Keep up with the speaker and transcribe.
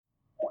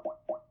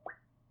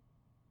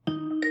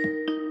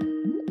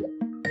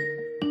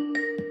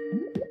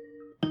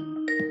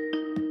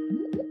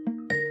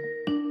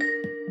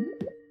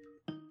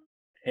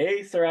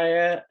Hey,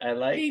 Soraya, I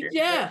like Hey, your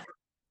Jeff.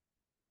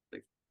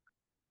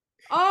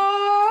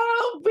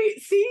 Oh,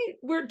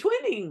 we're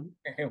twinning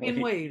in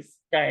we ways.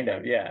 kind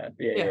of, yeah,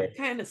 yeah, Yeah, yeah,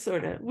 kind of,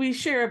 sort of. We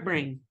share a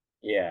brain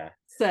yeah.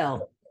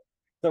 cell,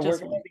 So we're just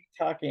going to one. be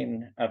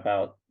talking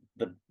about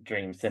the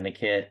Dream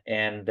Syndicate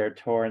and their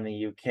tour in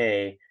the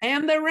UK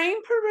And the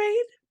Rain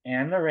Parade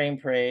and the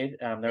Rain Parade.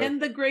 There was,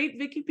 and the great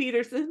Vicky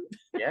Peterson,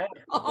 yeah,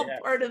 all yeah,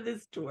 part of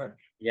this tour.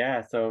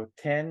 yeah. So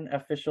 10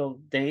 official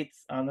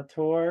dates on the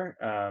tour,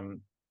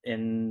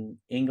 in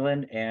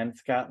England and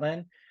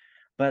Scotland.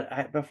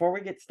 But before we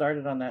get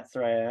started on that,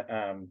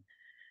 Soraya,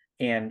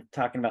 and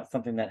talking about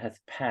something that has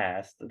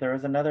passed, there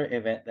was another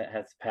event that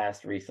has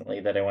passed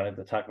recently that I wanted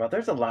to talk about.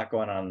 There's a lot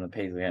going on in the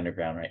Paisley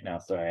Underground right now,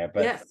 Soraya,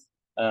 but Yes.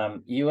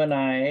 you and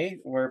I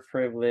were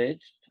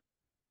privileged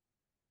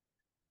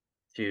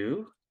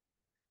to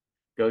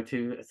go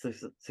to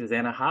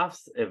Susanna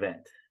Hoff's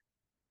event.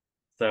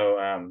 So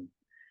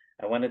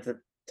I wanted to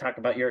talk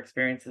about your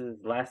experiences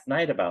last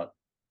night about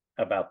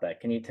that.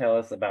 Can you tell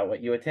us about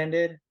what you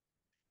attended?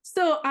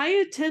 So I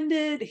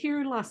attended here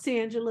in Los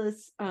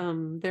Angeles.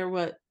 There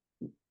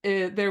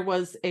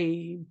was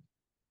a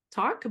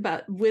talk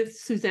about with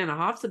Susanna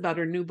Hoffs about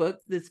her new book,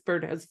 This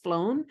Bird Has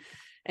Flown.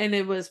 And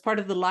it was part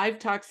of the Live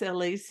Talks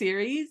LA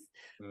series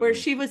where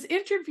Mm. she was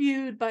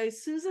interviewed by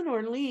Susan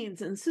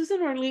Orleans. And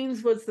Susan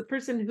Orleans was the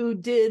person who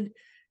did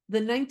the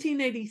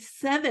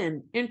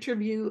 1987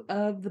 interview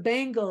of the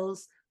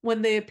Bangles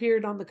when they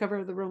appeared on the cover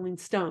of the Rolling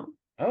Stone.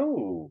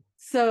 Oh,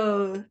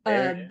 So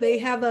there they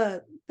have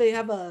a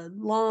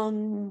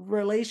long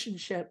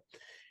relationship,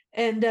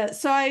 and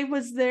so I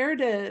was there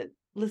to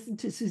listen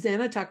to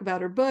Susanna talk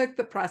about her book,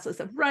 the process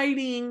of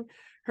writing,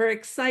 her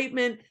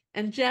excitement,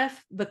 and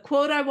Jeff, the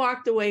quote I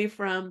walked away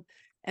from,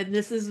 and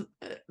this is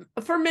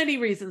for many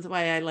reasons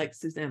why I like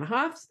Susanna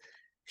Hoffs.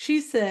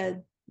 She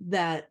said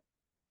that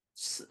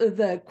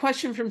the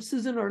question from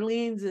Susan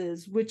Orleans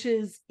is, which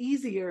is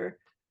easier,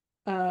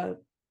 uh,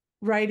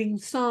 writing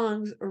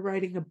songs or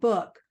writing a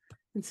book?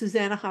 And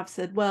Susanna Hoff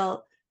said,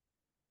 well,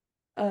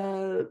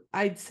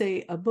 I'd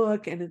say a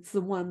book, and it's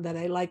the one that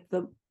I like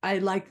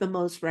the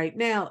most right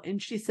now.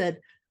 And she said,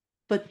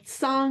 but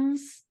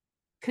songs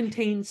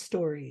contain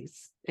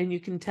stories, and you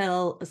can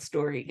tell a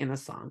story in a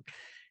song.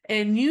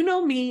 And you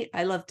know me,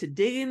 I love to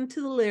dig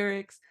into the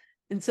lyrics.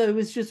 And so it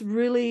was just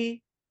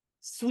really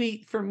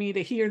sweet for me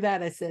to hear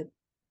that. I said,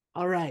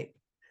 all right.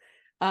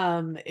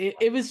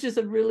 It was just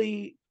a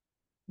really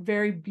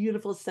very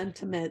beautiful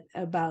sentiment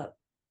about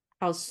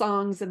how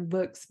songs and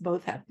books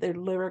both have their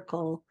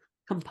lyrical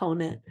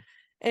component.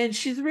 And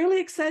she's really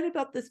excited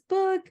about this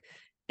book,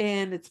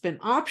 and it's been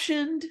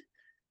optioned.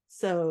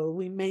 So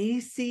we may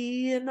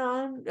see an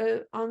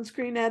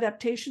on-screen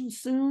adaptation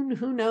soon.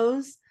 Who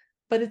knows?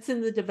 But it's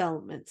in the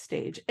development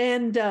stage.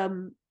 And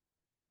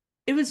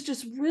it was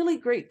just really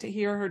great to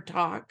hear her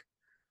talk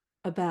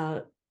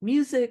about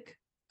music,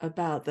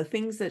 about the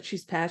things that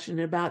she's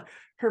passionate about.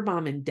 Her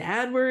mom and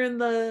dad were in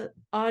the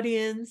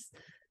audience,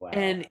 Wow.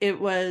 and it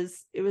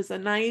was a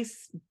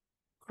nice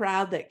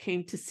crowd that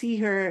came to see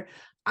her.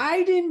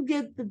 I didn't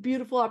get the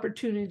beautiful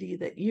opportunity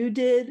that you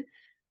did,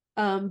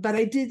 but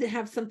I did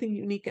have something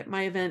unique at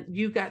my event.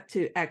 You got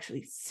to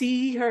actually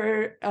see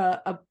her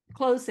up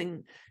close,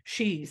 and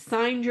she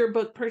signed your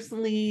book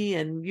personally,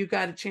 and you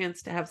got a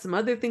chance to have some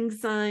other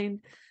things signed.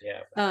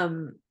 Yeah.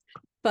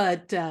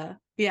 But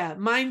yeah,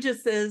 mine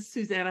just says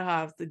Susanna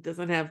Hoffs. It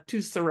doesn't have to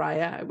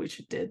Soraya. I wish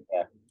it did.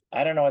 Yeah.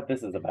 I don't know what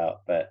this is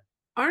about, but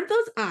Aren't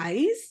those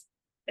eyes?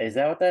 is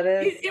that what that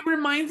is? It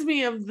reminds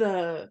me of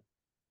the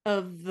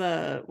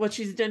What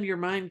She's Done to Your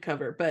Mind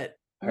cover, but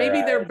Her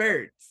maybe they're eyes.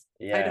 birds.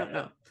 I Yeah. don't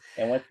know.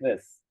 And what's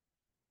this?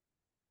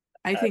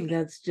 I Uh, think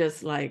that's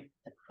just like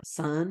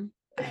sun.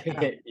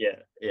 yeah,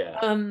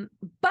 yeah.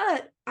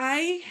 But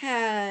I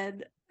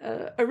had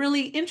a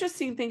really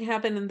interesting thing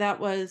happen, and that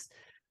was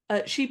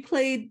she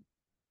played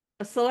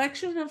a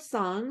selection of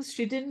songs.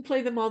 She didn't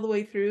play them all the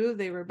way through.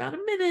 They were about a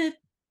minute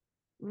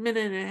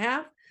and a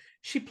half.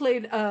 She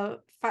played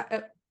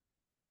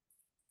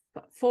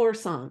four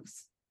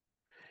songs,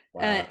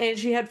 Wow. and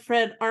she had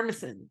Fred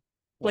Armisen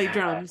play Wow.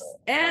 drums,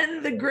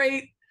 and the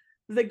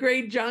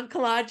great John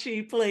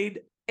Kalachi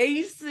played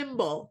a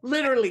cymbal,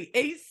 literally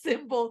a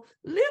cymbal,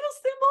 little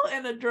cymbal,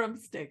 and a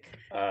drumstick.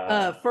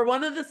 Uh, For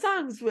one of the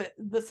songs,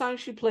 the song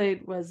she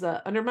played was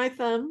 "Under My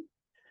Thumb,"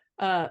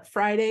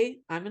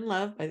 Friday, "I'm in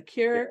Love" by The yeah,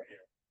 Cure,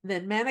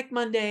 then "Manic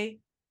Monday,"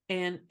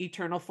 and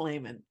 "Eternal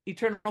Flame." And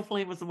 "Eternal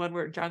Flame" was the one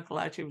where John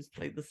Kalachi was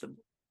played the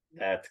cymbal.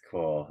 that's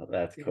cool.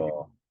 That's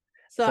cool.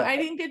 So So I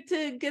didn't get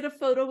to get a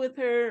photo with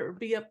her or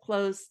be up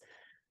close,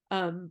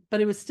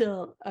 but it was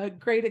still a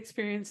great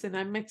experience, and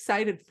I'm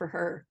excited for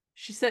her.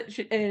 She said,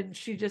 and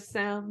she just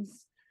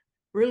sounds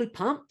really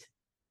pumped.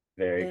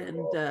 very And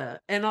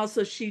cool.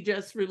 also she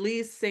just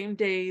released, same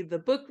day the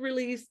book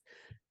released,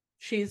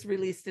 she's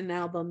released an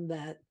album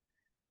that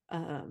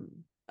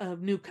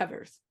of new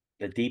covers.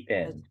 The deep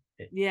end.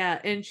 Yeah,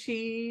 and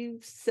she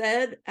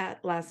said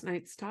at last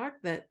night's talk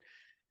that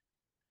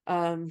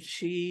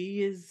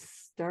she is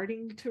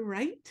starting to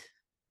write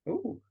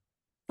Ooh.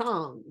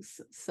 songs.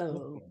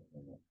 So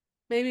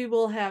maybe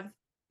we'll have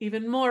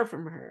even more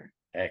from her.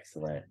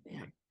 Excellent.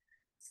 Yeah.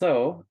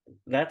 So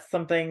that's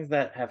some things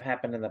that have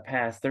happened in the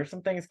past. There's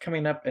some things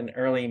coming up in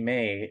early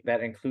May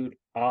that include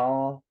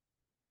all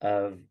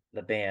of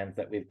the bands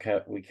that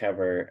we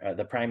cover,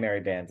 the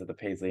primary bands of the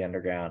Paisley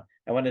Underground.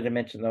 I wanted to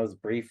mention those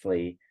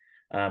briefly,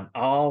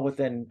 all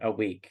within a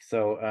week.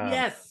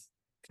 Yes.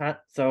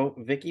 So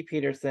Vicky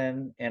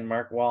Peterson and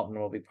Mark Walton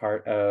will be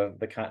part of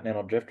the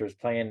Continental Drifters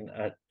playing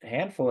a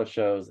handful of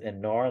shows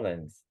in New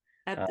Orleans.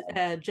 At Um,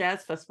 the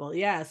jazz festival.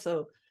 Yeah.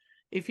 So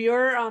if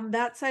you're on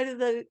that side of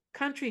the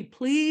country,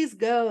 please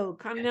go.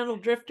 Continental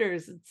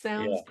Drifters. It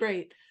sounds yeah,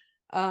 great.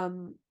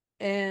 And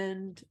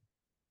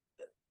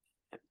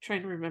I'm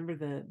trying to remember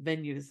the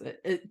venues.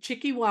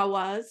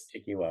 Chiquiwawas,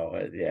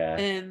 Chihuahua, yeah,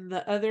 and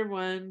the other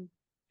one,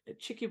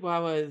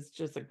 Chiquiwawa is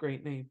just a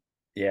great name.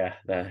 yeah,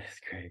 that is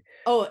great.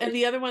 Oh, and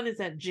the other one is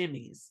at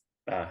Jimmy's.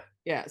 Uh,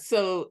 Yeah.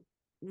 So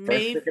First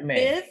May week of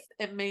May. 5th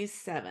and May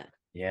 7th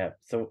Yeah.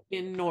 So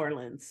in New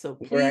Orleans. So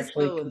we were please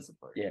actually go and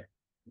support. yeah,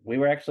 we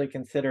were actually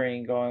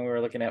considering going. We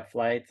were looking at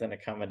flights and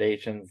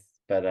accommodations,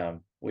 but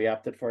we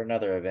opted for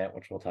another event,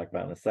 which we'll talk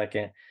about in a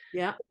second.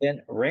 Yeah.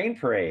 Then Rain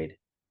Parade,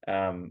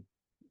 um,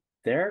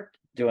 they're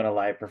doing a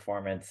live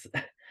performance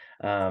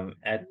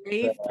at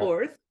May the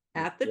 4th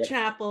at the yep,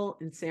 chapel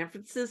in San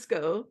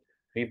Francisco.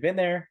 we've been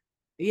there.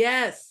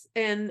 Yes,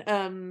 and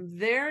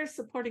their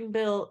supporting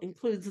bill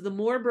includes the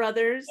Moore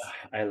brothers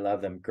I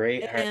love them.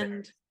 Great harmony.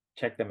 and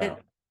Check them and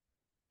out.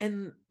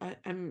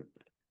 I'm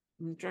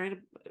trying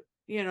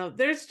to,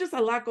 there's just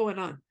a lot going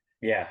on.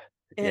 Yeah.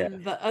 Yeah.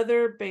 And the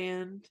other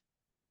band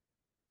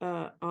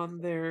on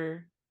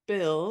their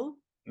bill,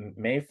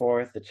 May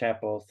 4th, the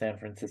Chapel, San oh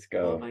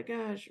Francisco. my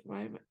gosh,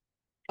 why am I?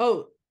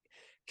 Oh,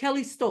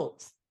 Kelly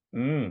Stoltz.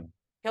 Mm,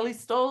 Kelly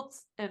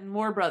Stoltz and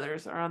Moore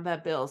Brothers are on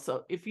that bill.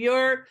 So if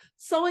you're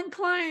so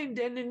inclined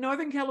and in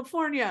Northern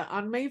California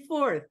on May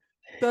 4th,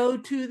 go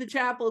to the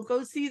chapel,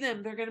 go see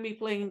them. They're going to be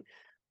playing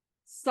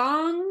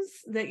songs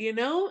that you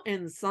know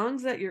and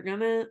songs that you're going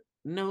to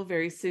know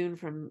very soon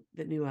from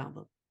the new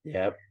album.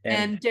 yep. And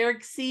And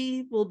Derek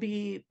C will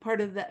be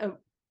part of that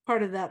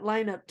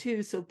lineup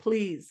too. So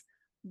please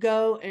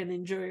go and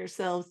enjoy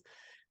yourselves,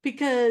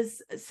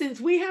 because since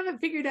we haven't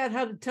figured out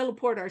how to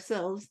teleport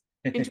ourselves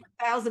into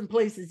 1,000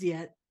 places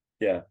yet,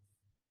 yeah,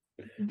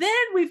 then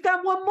we've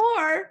got one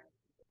more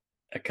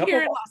a couple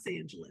here in more, Los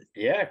Angeles.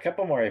 yeah, a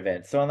couple more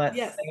events. So on that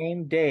Yes.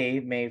 same day,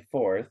 May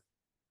 4th,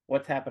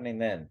 what's happening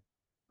then?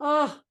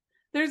 Oh,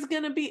 there's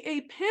going to be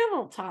a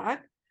panel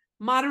talk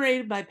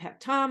moderated by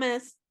Pat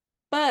Thomas,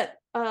 but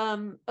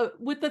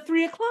with the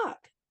 3:00,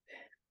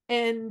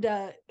 and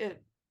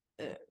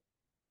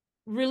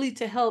really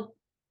to help,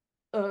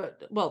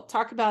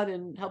 talk about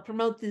and help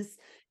promote this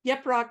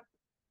Yep Rock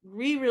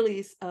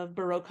re-release of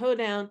Baroque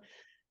Hoedown.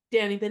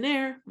 Danny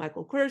Benair,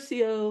 Michael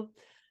Quercio,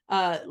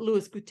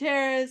 Luis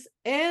Gutierrez,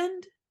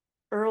 and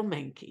Earl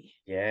Mankey.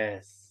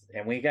 Yes,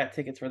 and we got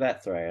tickets for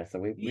that, Soraya.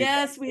 So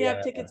Yes, we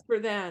have tickets for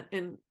that.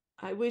 And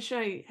I wish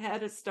I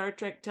had a Star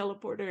Trek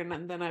teleporter,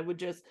 and then I would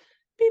just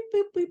beep,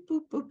 boop, beep,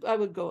 boop, boop. I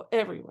would go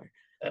everywhere.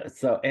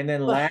 and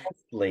then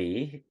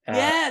lastly,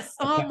 Yes.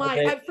 Oh my,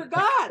 I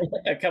forgot.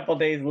 a couple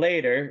days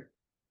later,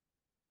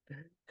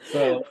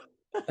 so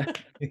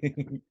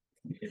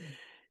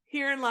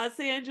Here in Los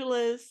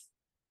Angeles,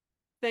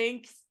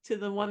 thanks to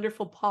the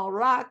wonderful Paul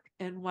Rock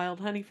and Wild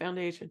Honey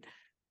Foundation,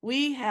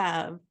 we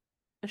have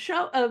a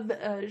show of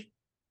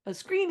a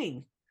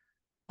screening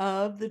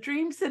of the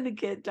Dream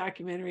Syndicate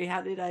documentary.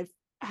 How did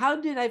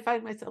I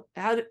find myself?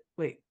 how did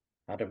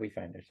we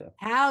find ourselves?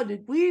 How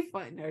did we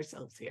find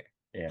ourselves here?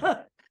 Yeah.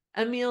 Huh.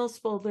 Emil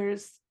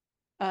Spolder's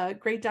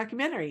great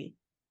documentary.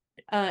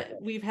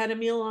 We've had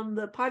Emil on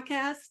the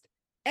podcast,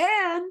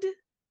 and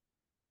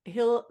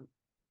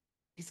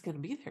he's going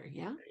to be there.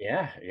 Yeah.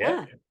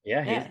 Yeah. He's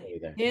gonna be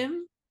there.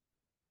 Him,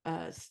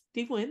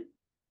 Steve Wynn,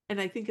 and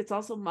I think it's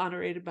also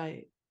moderated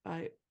by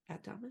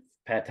Pat Thomas.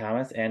 Pat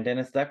Thomas and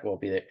Dennis Duck will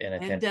be there in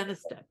attendance. And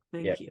Dennis Duck.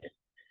 Thank you.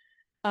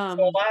 So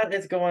a lot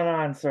is going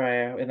on,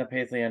 Soraya, in the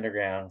Paisley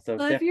Underground.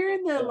 So if you're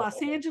in the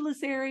Los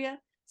Angeles area,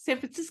 San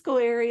Francisco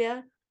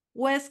area,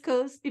 West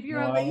Coast, if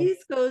you're on the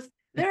East Coast,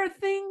 there are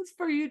things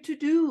for you to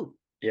do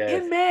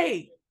in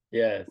May.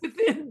 Yes.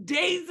 Within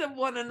days of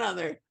one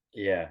another.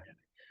 Yeah.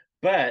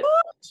 But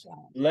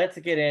let's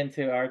get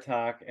into our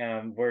talk.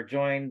 We're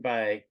joined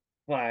by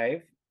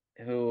Clive,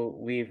 who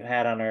we've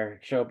had on our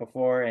show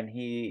before, and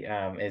he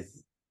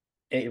is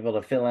able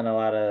to fill in a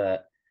lot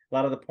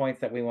of the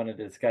points that we wanted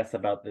to discuss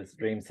about this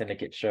Dream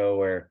Syndicate show.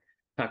 We're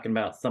talking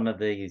about some of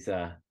these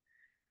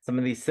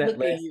set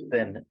lists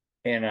and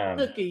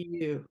look at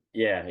you.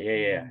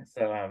 Yeah.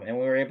 So and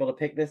we were able to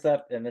pick this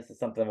up, and this is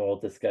something we'll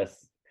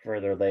discuss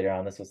further later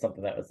on. This was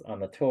something that was on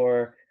the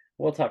tour.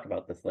 We'll talk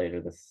about this later,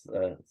 this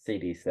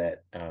CD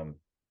set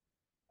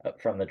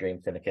from the Dream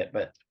Syndicate.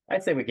 But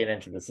I'd say we get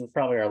into this. This is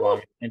probably our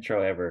longest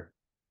intro ever.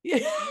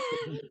 Yeah.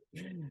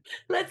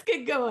 Let's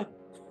get going.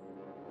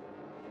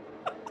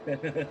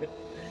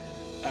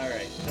 All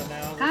right. So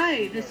now.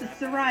 Hi, this is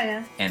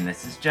Soraya. And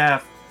this is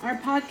Jeff. Our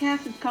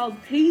podcast is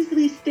called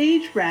Paisley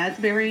Stage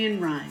Raspberry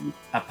and Rhyme,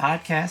 a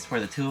podcast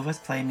where the two of us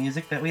play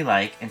music that we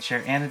like and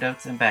share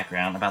anecdotes and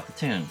background about the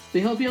tunes.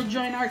 We hope you'll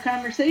join our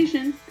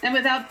conversation. And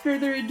without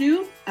further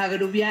ado, a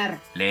groovear.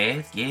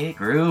 Let's get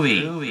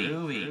groovy.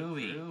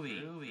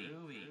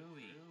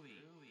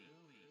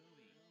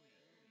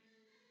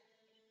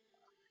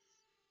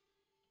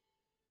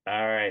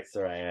 All right,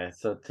 Soraya.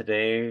 So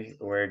today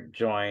we're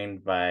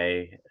joined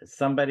by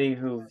somebody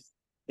who's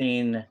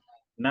seen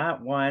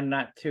not one,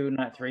 not two,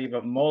 not three,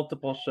 but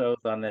multiple shows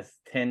on this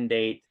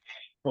 10-date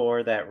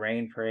tour that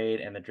Rain Parade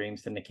and the Dream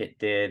Syndicate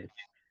did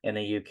in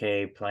the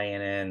UK,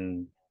 playing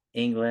in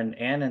England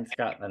and in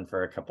Scotland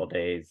for a couple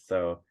days.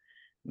 So,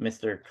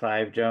 Mr.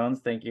 Clive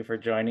Jones, thank you for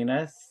joining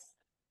us.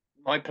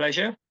 My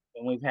pleasure.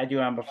 And we've had you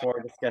on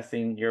before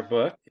discussing your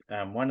book.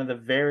 One of the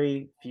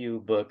very few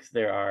books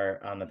there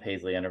are on the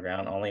Paisley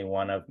Underground, only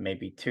one of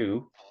maybe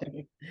two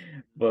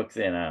books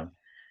in them.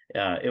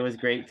 It was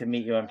great to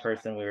meet you in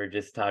person. We were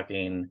just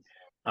talking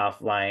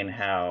offline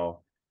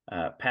how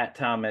Pat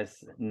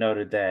Thomas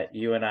noted that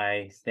you and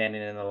I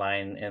standing in the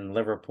line in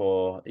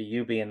Liverpool,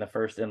 you being the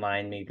first in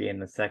line, me being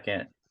the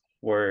second,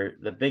 were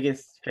the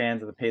biggest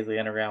fans of the Paisley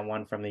Underground,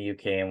 one from the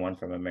UK and one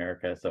from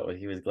America. So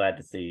he was glad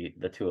to see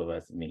the two of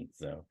us meet.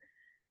 So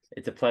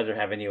it's a pleasure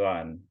having you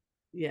on.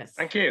 Yes.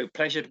 Thank you.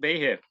 Pleasure to be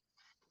here.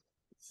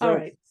 So, all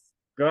right.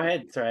 Go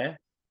ahead, Soraya.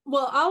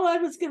 Well, all I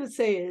was going to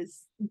say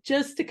is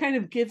just to kind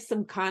of give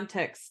some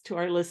context to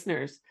our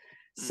listeners.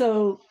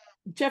 So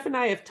Jeff and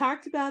I have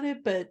talked about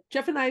it, but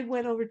Jeff and I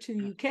went over to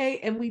the UK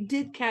and we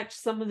did catch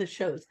some of the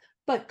shows.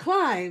 But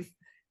Clive,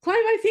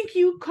 I think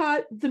you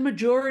caught the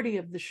majority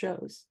of the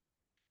shows.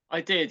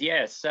 I did,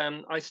 yes.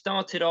 I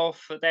started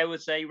off, there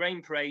was a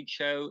Rain Parade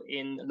show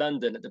in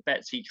London at the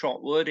Betsy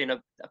Trotwood in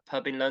a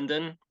pub in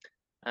London,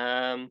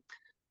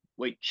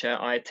 which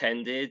I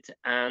attended.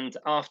 And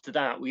after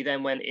that, we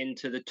then went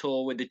into the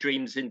tour with the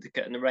Dream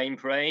Syndicate and the Rain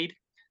Parade.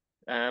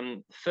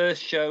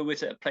 First show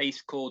was at a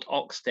place called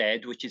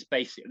Oxted, which is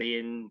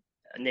basically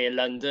near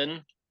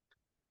London,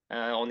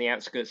 on the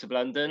outskirts of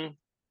London.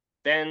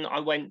 Then I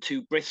went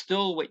to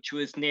Bristol, which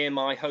was near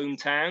my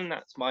hometown.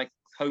 That's my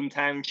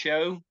hometown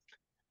show.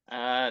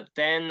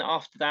 Then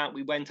after that,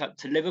 we went up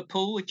to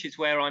Liverpool, which is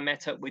where I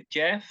met up with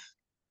Jeff.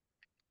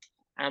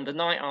 And the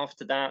night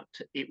after that,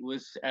 it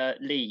was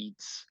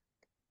Leeds.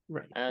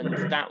 Right.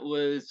 And that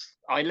was,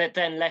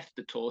 then left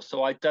the tour.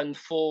 So I'd done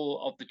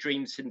 4 of the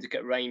Dream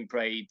Syndicate Rain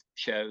Parade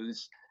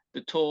shows.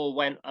 The tour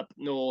went up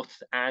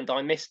north and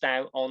I missed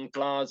out on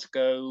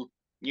Glasgow,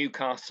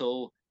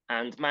 Newcastle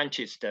and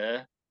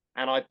Manchester.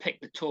 And I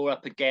picked the tour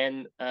up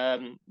again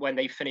when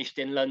they finished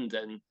in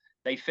London.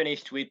 They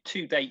finished with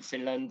 2 dates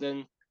in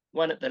London,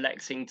 one at the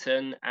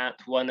Lexington and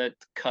one at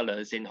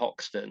Colours in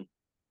Hoxton.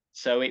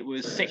 So it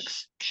was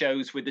 6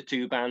 shows with the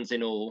 2 bands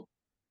in all.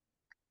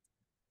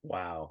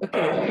 Wow.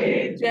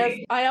 Okay, Jeff,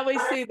 I always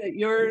say that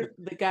you're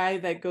the guy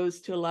that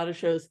goes to a lot of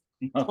shows.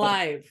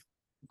 Clive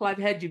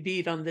had you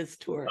beat on this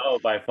tour. Oh,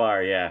 by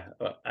far, yeah.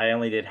 I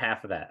only did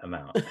half of that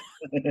amount.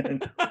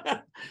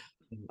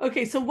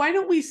 Okay, so why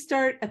don't we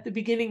start at the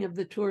beginning of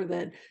the tour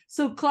then?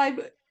 So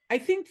Clive, I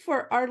think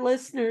for our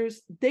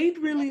listeners, they'd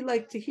really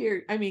like to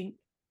hear, I mean,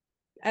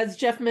 as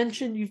Jeff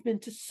mentioned, you've been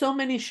to so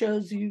many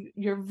shows,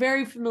 you're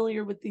very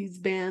familiar with these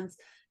bands.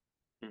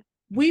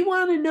 We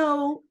want to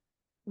know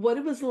what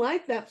it was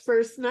like that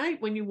first night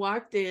when you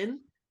walked in.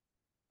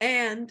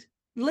 And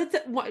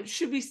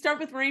should we start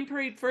with Rain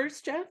Parade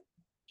first, Jeff?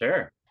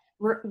 Sure.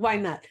 Why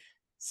not?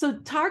 So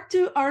talk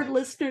to our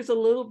listeners a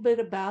little bit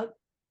about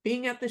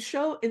being at the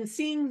show and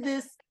seeing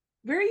this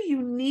very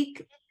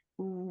unique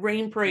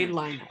Rain Parade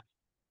lineup.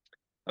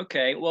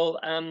 Okay, well,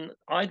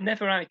 I'd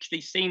never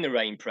actually seen the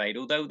Rain Parade,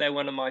 although they're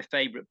one of my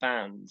favourite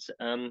bands.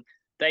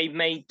 They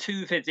made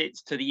 2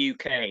 visits to the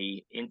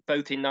UK,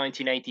 both in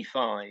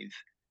 1985.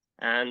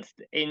 And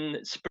in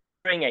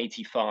spring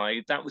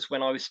 85, that was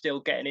when I was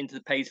still getting into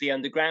the Paisley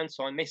Underground,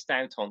 so I missed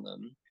out on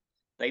them.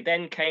 They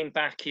then came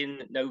back in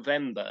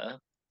November,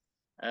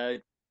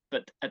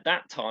 but at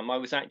that time I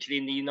was actually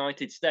in the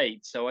United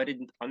States, so I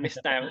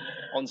missed out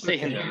on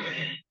seeing them.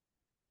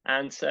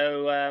 And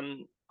so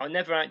I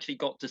never actually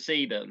got to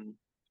see them.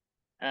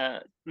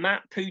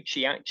 Matt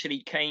Pucci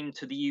actually came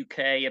to the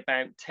UK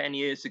about 10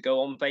 years ago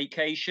on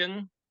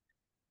vacation,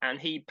 and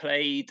he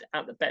played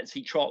at the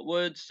Betsy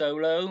Trotwood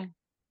solo.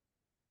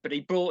 But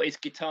he brought his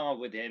guitar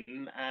with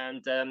him,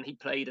 and he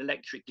played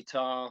electric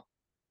guitar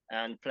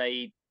and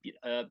played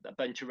a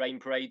bunch of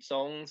Rain Parade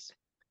songs.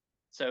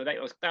 So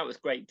that was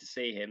great to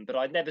see him. But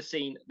I'd never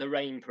seen the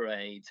Rain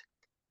Parade.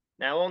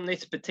 Now on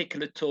this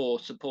particular tour,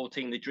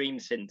 supporting the Dream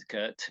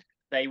Syndicate,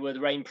 they were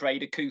the Rain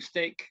Parade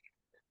acoustic.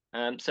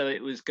 So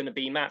it was going to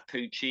be Matt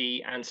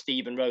Pucci and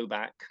Stephen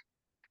Roback,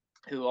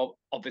 who are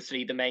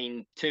obviously the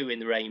main 2 in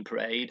the Rain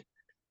Parade.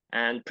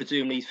 And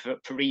presumably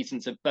for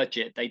reasons of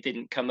budget, they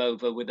didn't come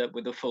over with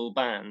a full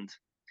band.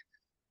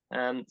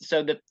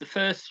 So the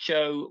first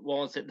show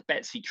was at the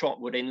Betsy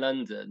Trotwood in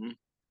London,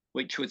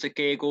 which was a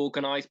gig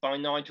organised by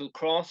Nigel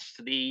Cross,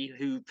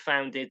 who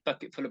founded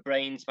Bucketful of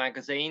Brains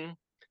magazine.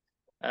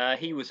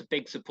 He was a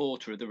big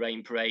supporter of the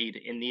Rain Parade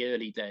in the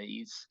early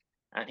days,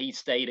 and he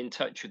stayed in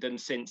touch with them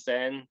since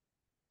then.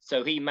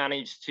 So he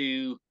managed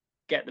to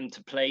get them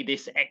to play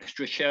this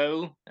extra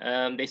show,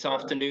 this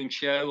afternoon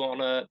show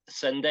on a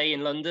Sunday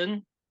in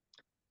London.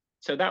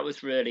 So that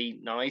was really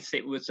nice.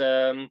 It was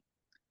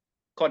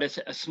quite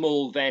a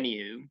small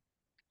venue,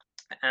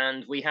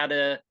 and we had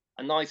a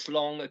nice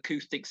long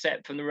acoustic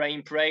set from the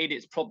Rain Parade.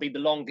 It's probably the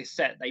longest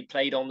set they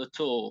played on the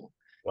tour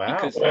Wow.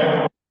 because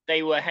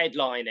they were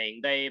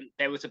headlining.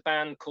 There was a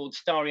band called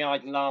Starry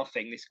Eyed and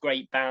Laughing, this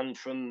great band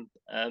from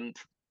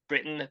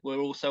Britain, were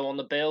also on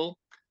the bill.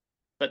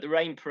 But the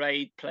Rain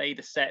Parade played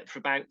a set for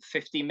about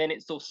 50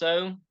 minutes or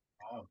so.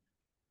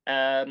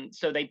 Wow.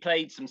 So they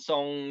played some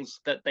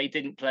songs that they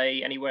didn't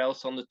play anywhere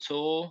else on the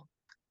tour.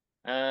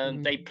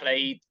 They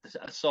played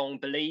a song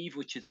 "Believe,"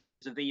 which is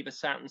a Viva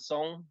Saturn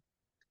song.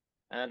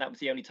 That was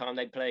the only time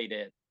they played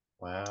it.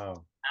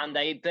 Wow. And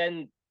they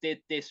then did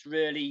this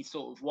really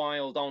sort of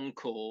wild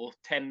encore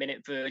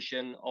 10-minute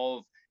version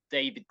of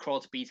David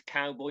Crosby's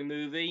cowboy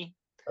movie,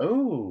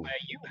 Oh. where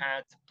you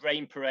had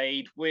Rain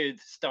Parade with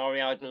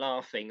Starry Eyed and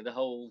Laughing,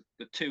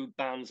 the two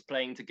bands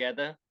playing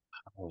together.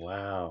 Oh,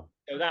 wow.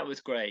 So that was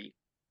great.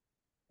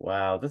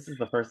 Wow, this is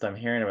the first I'm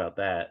hearing about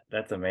that.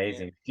 That's Yeah.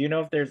 amazing. Do you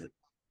know if there's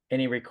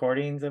any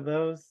recordings of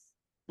those?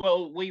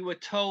 Well, we were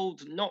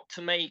told not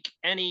to make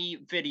any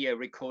video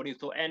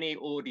recordings or any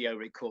audio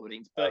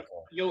recordings, but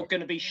you're Okay.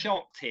 going to be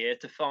shocked here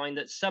to find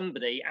that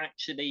somebody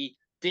actually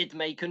did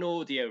make an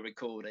audio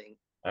recording.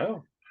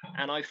 Oh.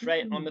 And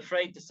I'm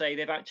afraid to say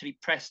they've actually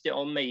pressed it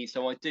on me,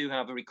 so I do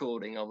have a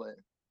recording of it.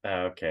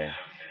 Okay.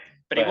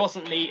 But it But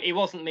wasn't me. It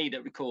wasn't me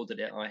that recorded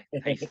it. I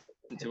hasten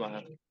to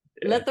add.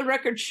 Let the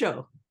record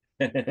show.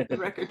 Let the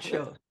record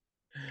show.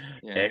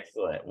 Yeah,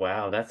 Excellent.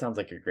 Wow, that sounds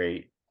like a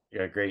great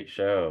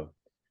show.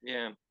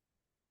 yeah.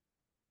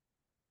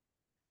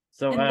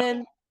 So, And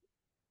then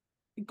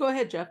go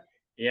ahead, Jeff.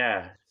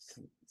 yeah.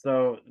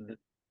 So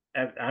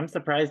I'm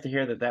surprised to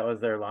hear that that was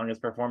their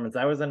longest performance.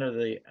 I was under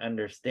the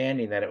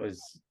understanding that it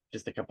was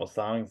just a couple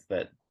songs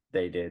that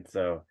they did.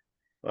 So,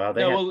 well,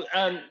 they No, had.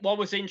 well, what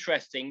was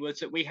interesting was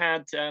that we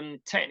had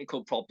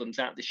technical problems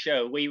at the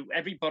show.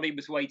 Everybody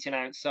was waiting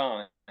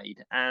outside,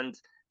 and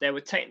there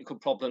were technical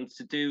problems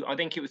to do. I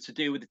think it was to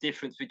do with the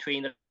difference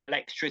between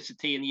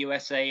electricity in the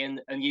USA and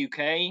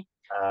UK,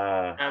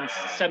 Uh, and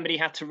somebody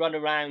had to run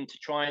around to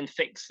try and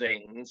fix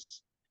things.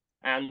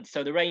 And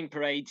so the Rain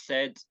Parade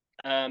said,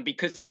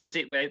 because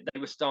they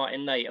were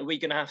starting late, are we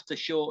going to have to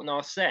shorten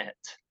our set?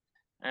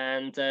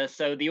 And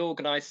so the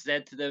organizer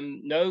said to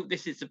them, "No,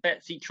 this is the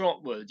Betsy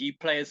Trotwood. You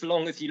play as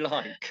long as you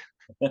like."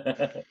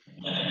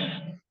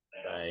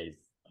 nice.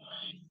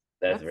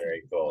 That's That's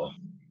very cool.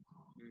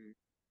 Mm.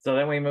 So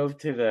then we moved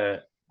to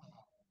the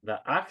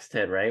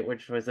Oxted, right?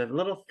 Which was a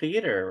little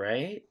theater,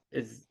 right?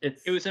 Is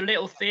it's It was a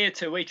little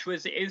theatre, it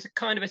was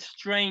kind of a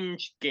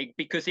strange gig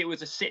because it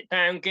was a sit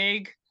down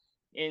gig.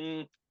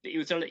 In it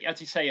was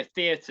as you say a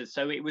theatre,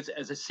 so it was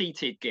as a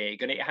seated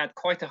gig, and it had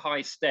quite a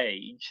high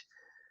stage.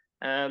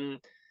 Um,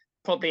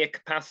 Probably a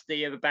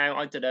capacity of about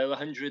I don't know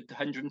 100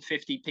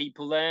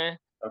 people there,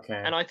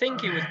 okay. and I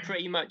think it was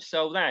pretty much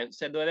sold out.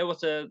 So there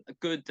was a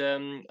good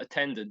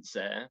attendance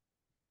there.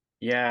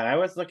 Yeah, I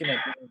was looking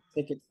at getting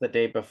tickets the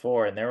day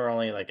before, and there were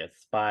only like a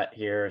spot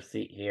here, a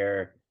seat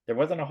here. There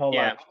wasn't a whole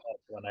lot Yeah, left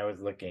when I was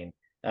looking.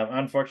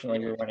 Unfortunately,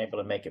 yeah, we weren't able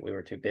to make it. We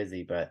were too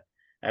busy, but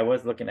I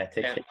was looking at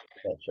yeah. tickets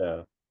for that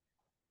show.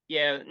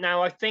 Yeah,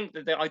 now I think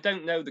that I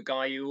don't know the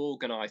guy who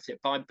organised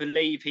it, but I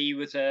believe he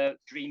was a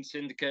Dream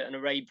Syndicate and a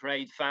Raid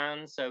Parade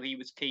fan, so he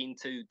was keen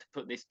to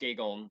put this gig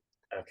on.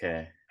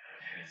 Okay.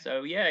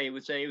 So yeah, it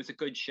was a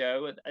good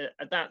show.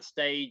 At that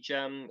stage,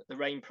 the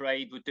Rain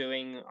Parade were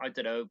doing I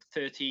don't know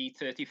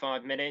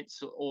 35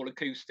 minutes all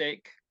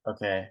acoustic,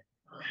 Okay.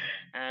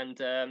 and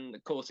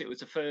of course it was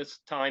the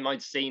first time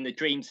I'd seen the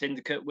Dream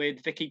Syndicate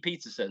with Vicky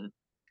Peterson,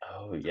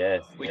 Oh,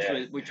 yes,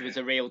 yes. which was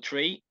a real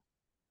treat.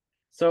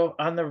 So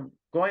on the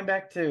going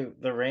back to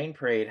the Rain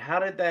Parade, how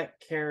did that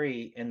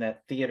carry in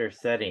that theater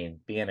setting,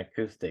 being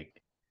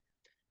acoustic?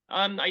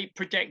 I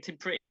projected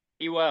pretty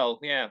well.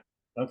 Yeah,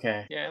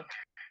 Okay. yeah,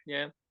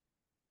 yeah.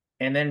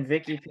 And then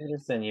Vicky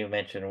Peterson, you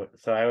mentioned.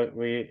 So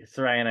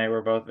Soraya and I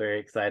were both very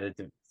excited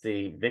to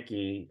see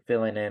Vicky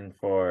filling in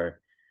for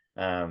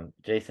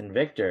Jason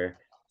Victor.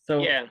 So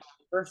Yeah,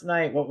 first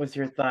night, what was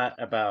your thought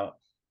about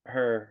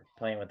her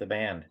playing with the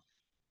band?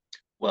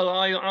 well,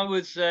 I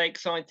was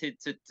excited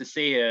to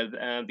see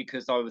her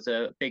because I was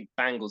a big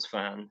Bangles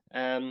fan.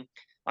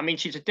 I mean,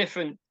 she's a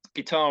different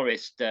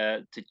guitarist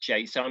to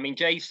Jason. I mean,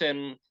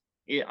 Jason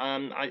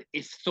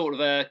is sort of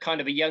a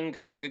kind of a younger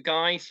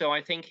guy, so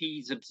I think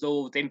he's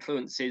absorbed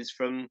influences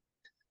from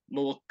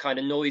more kind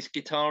of noise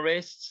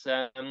guitarists.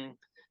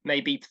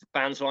 Maybe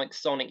bands like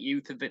Sonic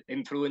Youth have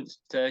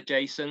influenced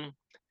Jason.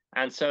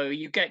 And so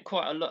you get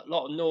quite a lot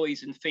of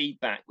noise and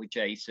feedback with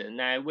Jason.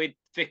 Now with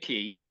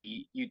Vicky,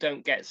 you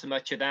don't get so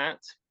much of that.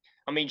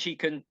 I mean, she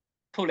can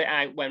pull it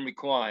out when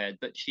required,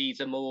 but she's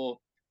a more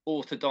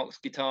orthodox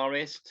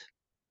guitarist.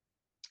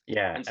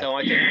 Yeah, And so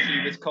I think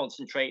she was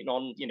concentrating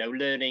on,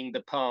 learning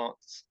the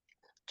parts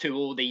to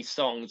all these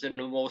songs in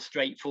a more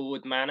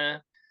straightforward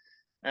manner.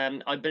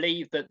 I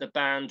believe that the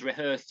band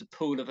rehearsed a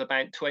pool of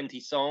about 20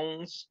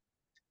 songs,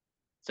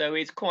 so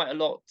it's quite a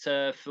lot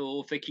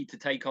for Vicky to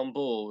take on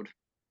board.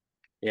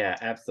 Yeah,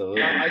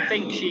 absolutely. I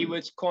think she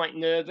was quite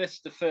nervous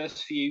the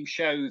first few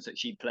shows that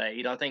she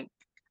played. I think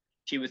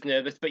she was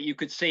nervous, but you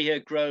could see her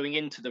growing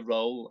into the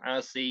role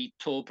as the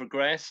tour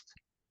progressed.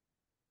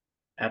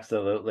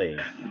 Absolutely.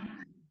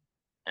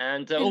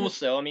 And And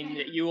also, I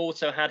mean, you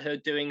also had her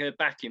doing her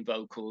backing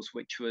vocals,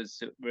 which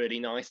was really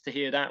nice to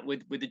hear that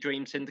with the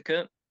Dream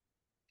Syndicate.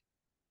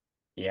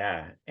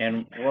 Yeah,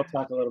 and we'll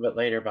talk a little bit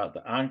later about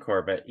the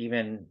encore, but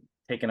even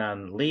taking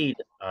on lead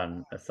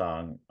on a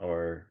song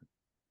or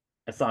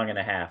a song and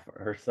a half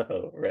or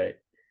so, right?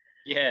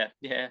 Yeah,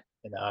 yeah.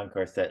 In the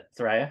encore set.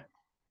 Soraya?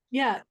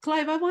 yeah,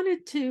 Clive, I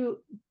wanted to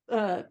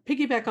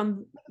piggyback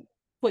on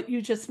what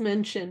you just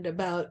mentioned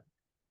about,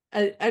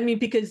 I mean,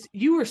 because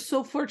you were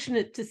so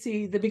fortunate to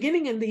see the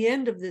beginning and the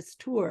end of this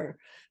tour,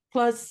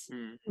 plus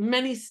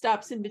many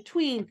stops in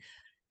between.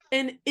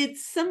 And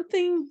it's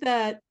something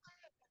that,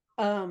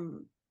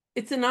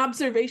 it's an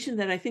observation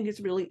that I think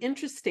is really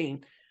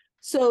interesting.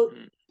 So,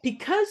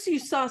 because you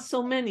saw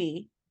so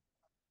many,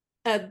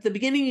 at the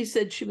beginning you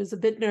said she was a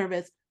bit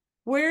nervous.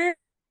 Where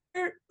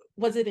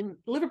was it, in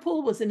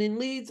Liverpool, was it in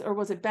Leeds, or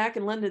was it back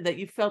in London that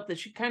you felt that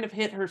she kind of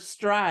hit her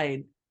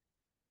stride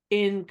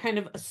in kind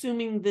of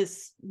assuming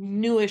this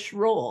newish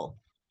role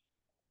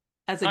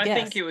as a I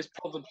guest? think it was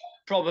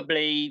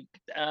probably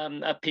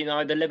up in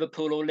either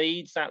Liverpool or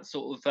Leeds, that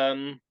sort of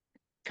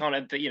kind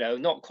of,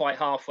 not quite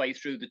halfway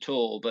through the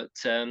tour, but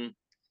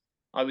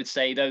I would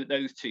say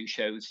those two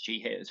shows she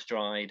hit a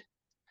stride.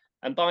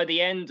 And by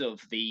the end of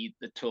the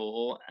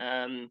tour,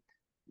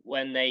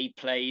 when they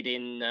played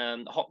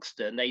in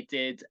Hoxton, they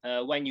did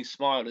 "When You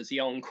Smile" as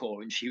the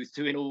encore, and she was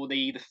doing all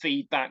the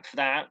feedback for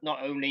that,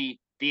 not only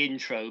the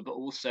intro but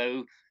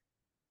also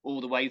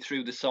all the way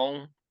through the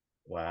song.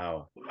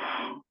 Wow.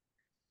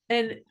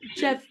 And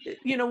Jeff,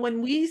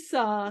 when we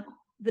saw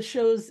the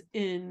shows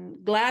in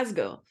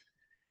Glasgow,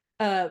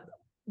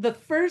 the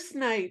first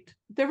night,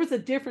 there was a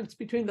difference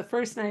between the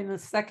first night and the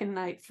second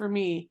night for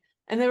me.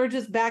 And they were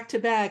just back to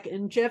back.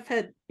 And Jeff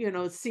had,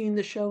 seen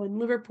the show in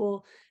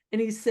Liverpool.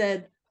 And he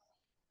said,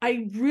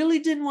 I really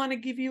didn't want to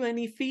give you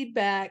any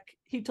feedback.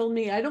 He told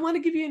me, I don't want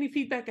to give you any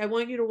feedback. I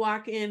want you to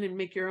walk in and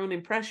make your own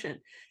impression.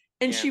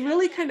 And she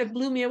really kind of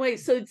blew me away.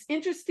 So it's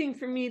interesting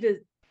for me to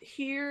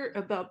hear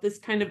about this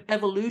kind of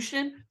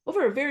evolution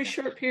over a very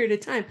short period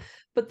of time.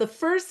 But the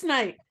first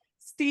night,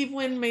 Steve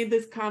Wynn made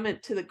this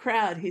comment to the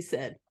crowd. He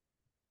said,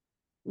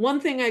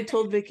 one thing I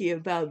told Vicky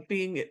about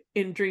being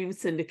in Dream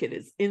Syndicate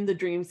is, in the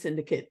Dream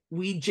Syndicate,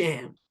 we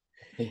jam.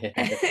 Yeah.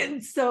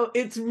 And so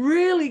it's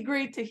really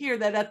great to hear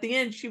that at the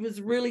end, she was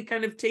really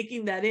kind of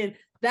taking that in.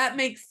 That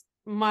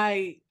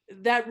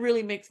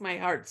really makes my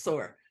heart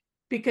soar,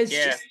 because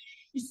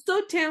she's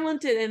so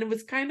talented. And it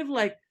was kind of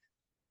like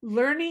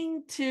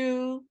learning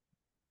to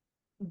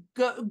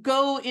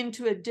go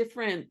into a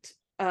different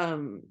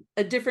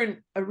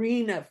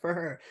arena for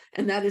her,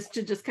 and that is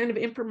to just kind of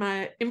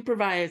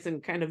improvise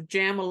and kind of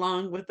jam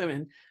along with them.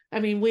 And I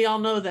mean, we all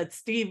know that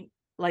Steve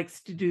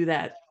likes to do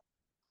that.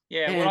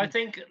 Yeah, well, I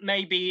think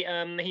maybe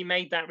he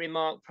made that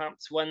remark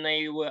perhaps when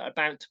they were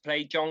about to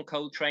play John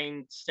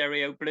Coltrane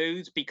Stereo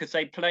Blues, because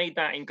they played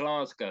that in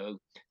Glasgow,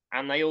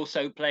 and they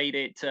also played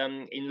it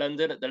in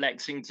London at the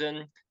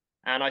Lexington.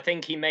 And I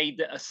think he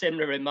made a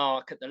similar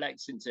remark at the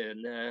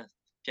Lexington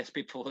just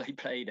before they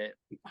played it.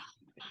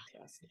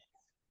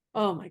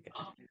 Oh my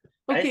God.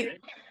 Okay.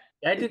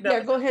 I did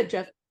Yeah, go ahead,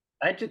 Jeff.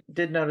 I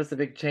did notice a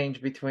big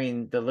change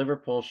between the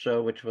Liverpool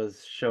show, which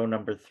was show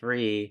number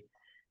 3,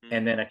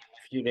 and then a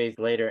few days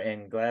later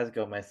in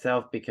Glasgow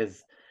myself,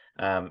 because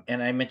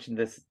and I mentioned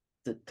this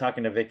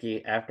talking to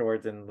Vicky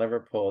afterwards in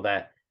Liverpool,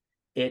 that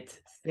it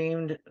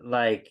seemed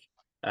like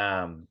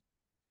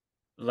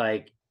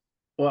like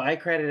well, I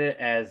credit it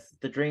as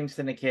the Dream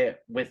Syndicate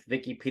with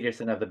Vicky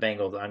Peterson of the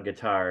Bangles on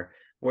guitar,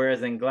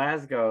 whereas in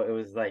Glasgow it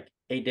was like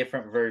a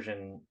different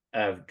version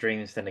of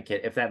Dream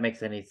Syndicate, if that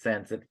makes any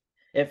sense.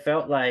 It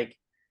felt like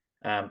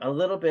a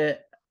little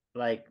bit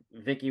like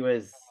Vicky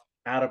was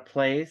out of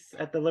place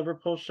at the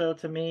Liverpool show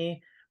to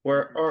me,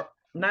 or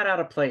not out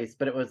of place,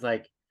 but it was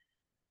like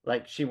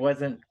she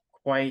wasn't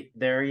quite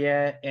there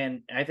yet.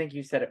 And I think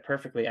you said it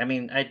perfectly. I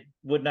mean, I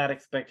would not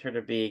expect her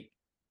to be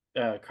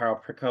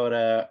Carl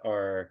Prakoda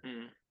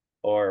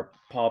or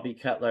Paul B.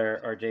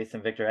 Cutler or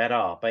Jason Victor at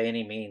all by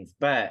any means,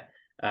 but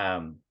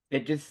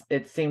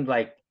it seemed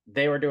like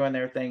they were doing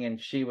their thing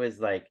and she was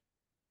like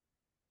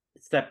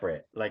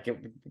separate. Like it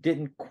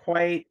didn't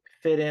quite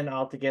fit in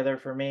all together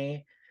for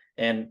me.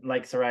 And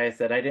like Soraya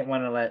said, I didn't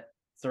want to let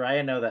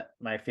Soraya know that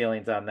my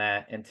feelings on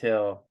that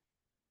until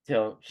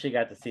she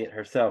got to see it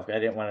herself. I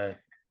didn't want to,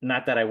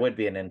 not that I would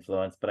be an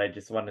influence, but I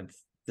just wanted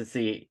to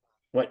see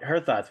what her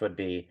thoughts would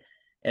be.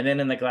 And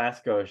then in the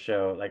Glasgow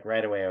show, like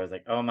right away, I was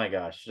like, oh my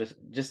gosh,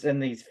 just in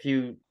these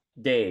few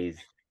days,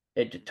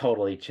 it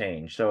totally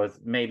changed. So it's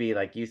maybe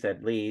like you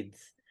said, Leeds.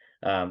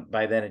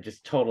 By then, it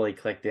just totally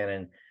clicked in,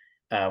 and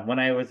when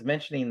I was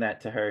mentioning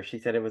that to her, she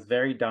said it was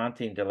very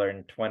daunting to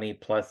learn 20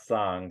 plus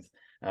songs.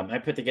 I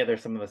put together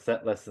some of the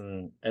set lists,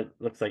 and it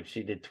looks like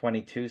she did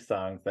 22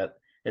 songs, that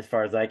as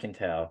far as I can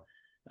tell.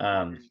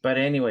 But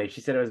anyway,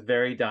 she said it was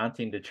very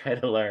daunting to try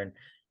to learn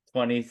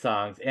 20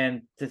 songs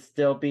and to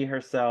still be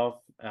herself,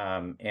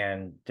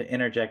 and to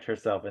interject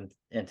herself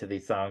into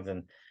these songs.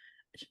 And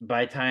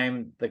by the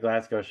time the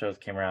Glasgow shows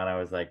came around, I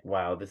was like,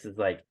 wow, this is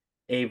like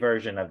a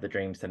version of the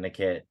Dream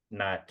Syndicate,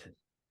 not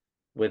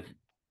with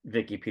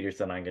Vicky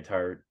Peterson on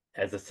guitar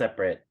as a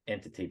separate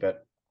entity,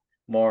 but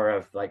more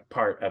of like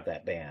part of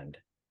that band.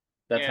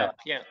 That's Yeah, how.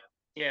 yeah,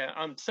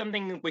 yeah.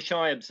 Something which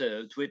I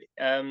observed with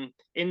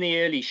in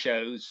the early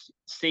shows,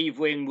 Steve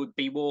Wynn would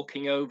be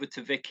walking over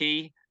to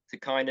Vicky to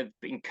kind of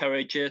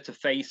encourage her to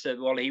face her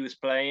while he was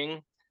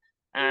playing.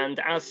 And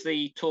as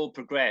the tour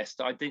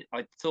progressed, I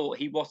thought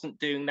he wasn't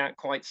doing that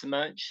quite so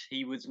much.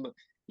 He was,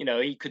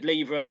 he could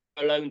leave her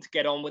alone to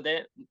get on with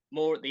it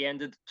more at the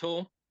end of the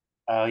tour.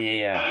 Oh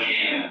yeah,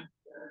 yeah.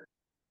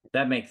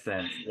 That makes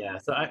sense. Yeah.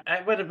 So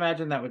I would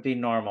imagine that would be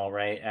normal,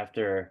 right?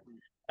 After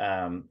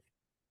um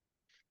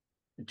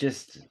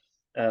just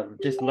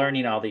just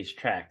learning all these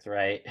tracks,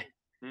 right?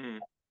 Mm.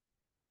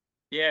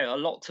 Yeah, a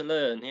lot to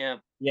learn. Yeah.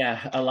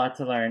 Yeah, a lot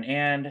to learn.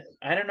 And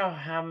I don't know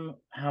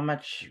how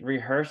much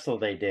rehearsal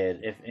they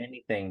did, if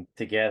anything,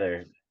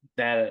 together.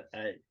 That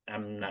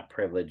I'm not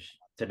privileged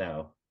to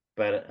know.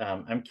 But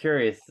I'm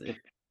curious if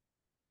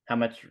how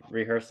much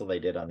rehearsal they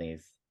did on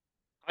these.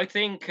 I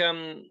think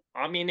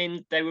I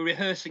mean they were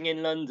rehearsing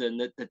in London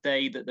the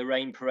day that the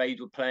Rain Parade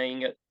were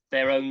playing at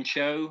their own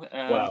show.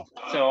 Wow.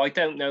 So I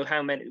don't know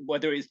how many,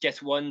 whether it's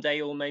just one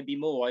day or maybe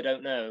more. I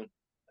don't know.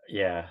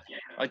 Yeah.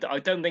 I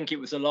don't think it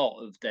was a lot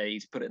of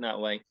days, put it that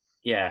way.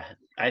 Yeah.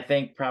 I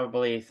think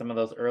probably some of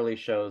those early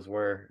shows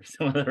were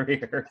some of the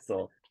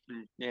rehearsal.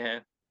 Yeah.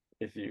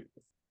 If you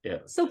yeah.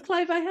 So,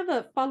 Clive, I have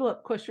a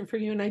follow-up question for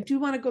you, and I do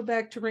want to go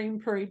back to Rain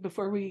Parade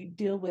before we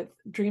deal with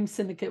Dream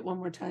Syndicate one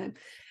more time.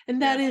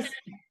 And that is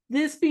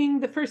this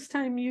being the first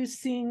time you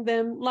seeing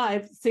them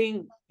live,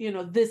 seeing,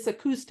 this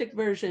acoustic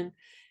version.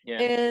 Yeah.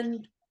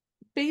 And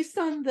based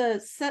on the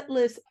set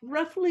list,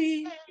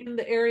 roughly in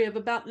the area of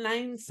about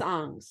 9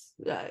 songs,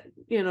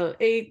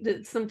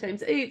 8,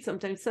 sometimes 8,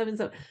 sometimes 7,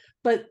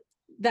 but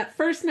that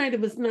first night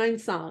it was 9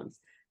 songs.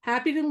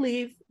 Happy to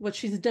Leave, What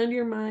She's Done to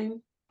Your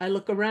Mind, I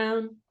Look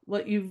Around,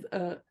 what you've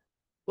done,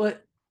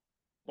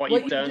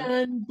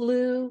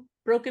 Blue,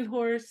 Broken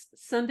Horse,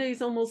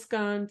 Sunday's Almost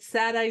Gone,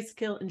 Sad Eyes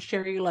Kill, and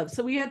Share Your Love.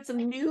 So we had some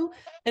new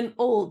and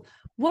old.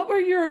 What were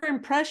your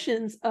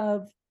impressions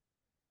of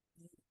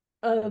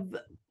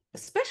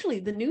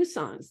especially the new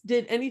songs?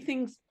 Did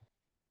anything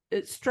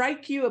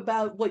strike you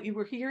about what you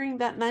were hearing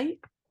that night?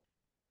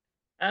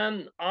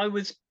 I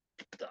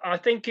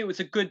think it was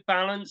a good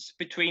balance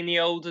between the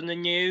old and the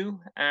new,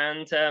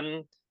 and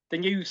the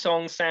new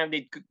songs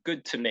sounded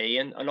good to me.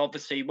 And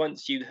obviously,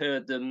 once you'd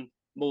heard them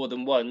more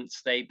than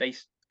once, they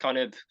kind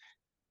of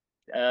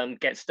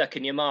get stuck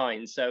in your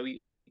mind. So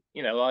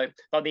I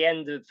by the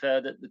end of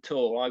the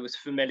tour, I was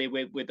familiar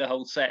with the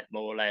whole set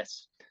more or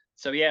less.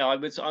 So yeah, I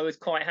was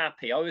quite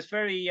happy. I was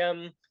very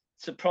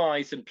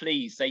surprised and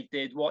pleased they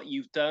did What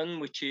You've Done,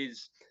 which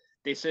is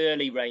this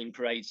early Rain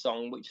Parade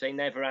song, which they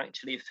never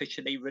actually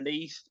officially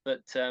released,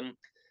 but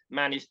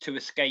managed to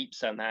escape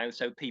somehow,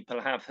 so people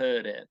have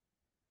heard it.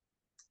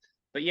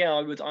 But yeah,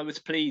 I was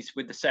pleased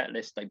with the set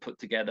list they put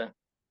together.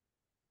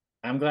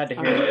 I'm glad to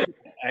hear that.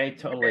 I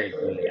totally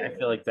agree. I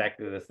feel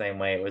exactly the same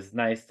way. It was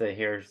nice to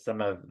hear some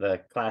of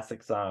the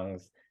classic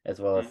songs as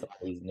well as Mm. some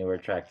of these newer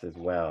tracks as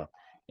well.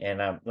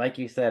 And like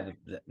you said,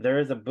 there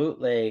is a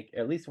bootleg,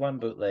 at least one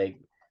bootleg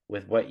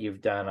with What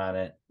You've Done on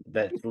it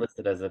that's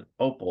listed as an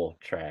Opal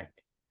track.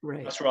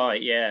 Right. That's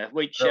right, yeah.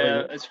 Which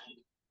Early, which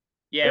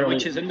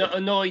early, has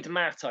annoyed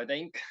Matt, I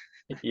think.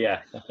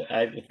 yeah,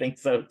 I think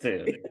so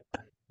too.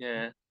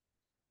 Yeah.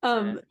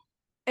 And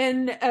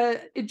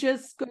it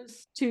just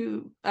goes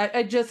to,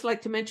 I'd just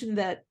like to mention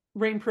that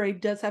Rain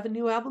Parade does have a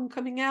new album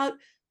coming out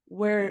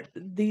where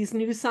these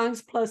new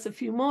songs plus a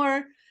few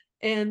more.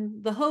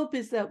 And the hope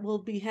is that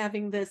we'll be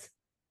having this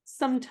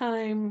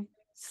sometime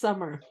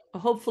summer,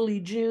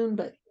 hopefully June,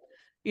 but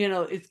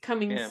it's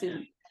coming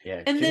soon.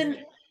 Yeah, And June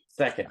then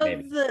 2nd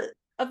maybe.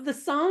 of the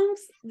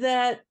songs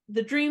that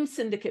the Dream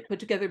Syndicate put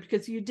together,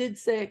 because you did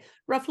say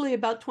roughly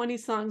about 20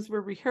 songs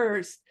were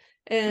rehearsed,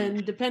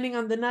 and depending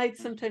on the night,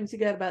 sometimes you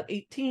got about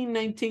 18,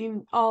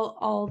 19,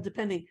 all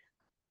depending.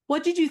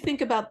 What did you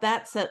think about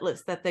that set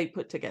list that they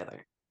put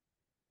together?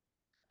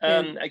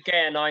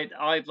 Again,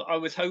 I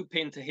was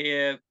hoping to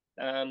hear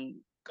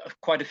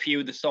quite a few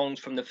of the songs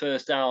from the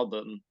first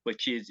album,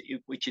 which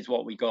is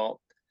what we got.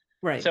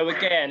 Right. So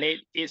again,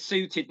 it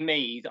suited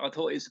me. I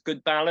thought it was a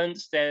good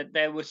balance.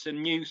 There were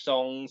some new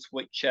songs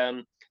which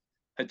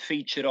had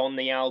featured on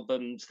the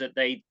albums that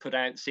they'd put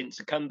out since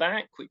the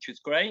comeback, which was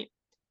great.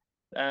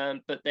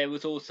 But there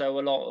was also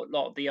a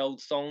lot of the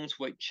old songs,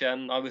 which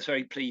I was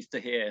very pleased to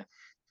hear.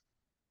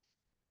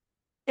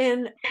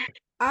 And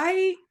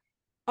I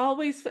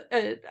always,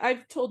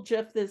 I've told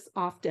Jeff this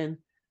often.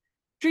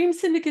 Dream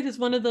Syndicate is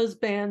one of those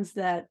bands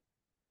that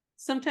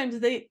sometimes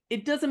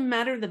it doesn't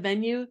matter the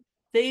venue,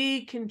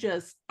 they can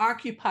just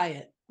occupy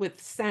it with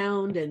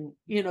sound, and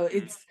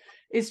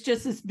it's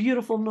just this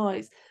beautiful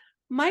noise.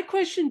 My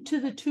question to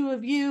the two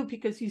of you,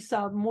 because you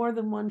saw more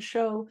than one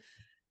show,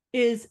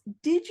 is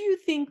did you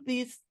think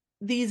these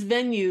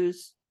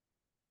venues,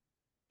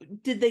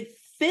 did they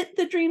fit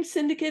the Dream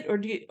Syndicate,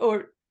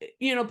 or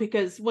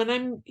because when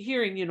I'm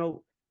hearing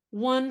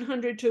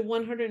 100 to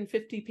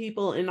 150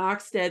 people in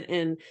Oxted,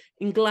 and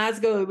in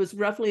Glasgow it was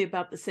roughly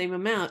about the same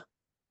amount.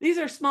 These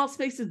are small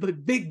spaces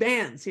but big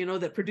bands,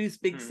 that produce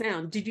big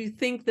sound. Did you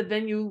think the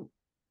venue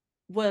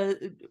was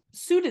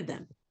suited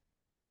them?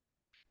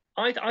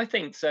 I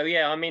think so.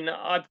 Yeah. I mean,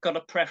 I've got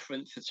a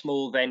preference for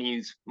small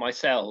venues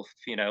myself.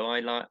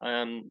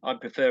 I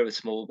prefer a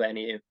small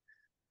venue.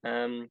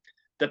 Um,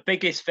 the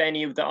biggest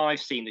venue that I've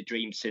seen the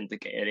Dream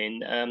Syndicate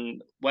in,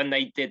 when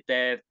they did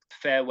their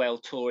farewell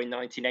tour in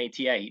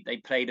 1988, they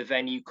played a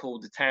venue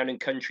called the Town and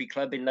Country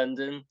Club in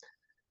London,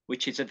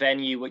 which is a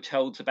venue which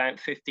holds about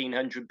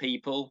 1,500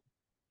 people.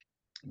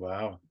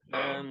 Wow.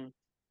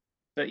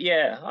 But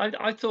yeah,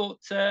 I thought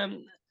I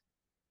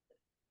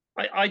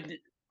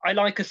I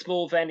like a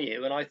small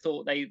venue, and I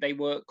thought they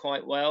work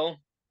quite well.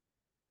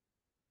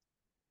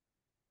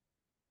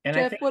 And I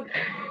Jeff, think what?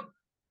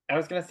 I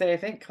was gonna say, I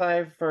think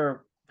Clive,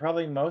 for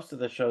probably most of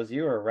the shows,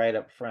 you were right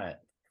up front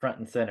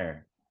and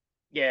center,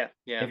 Yeah,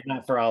 yeah, if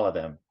not for all of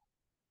them.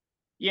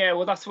 yeah.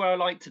 Well, that's where I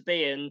like to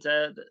be, and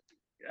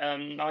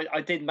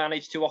I did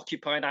manage to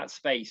occupy that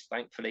space,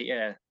 thankfully.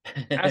 Yeah,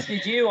 as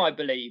did you, I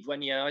believe,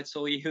 when I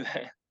saw you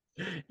there.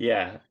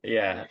 Yeah,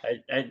 yeah.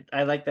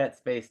 I like that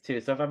space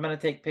too. So if I'm gonna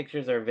take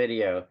pictures or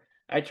video,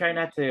 I try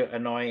not to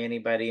annoy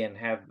anybody and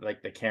have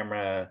like the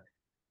camera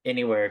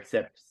anywhere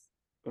except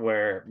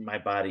where my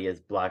body is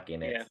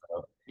blocking it. Yeah,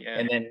 So, yeah,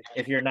 and then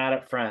if you're not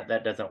up front,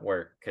 that doesn't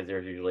work because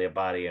there's usually a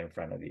body in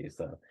front of you.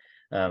 So,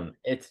 mm,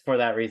 it's for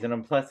that reason.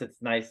 And plus,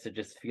 it's nice to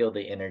just feel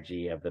the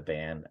energy of the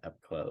band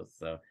up close.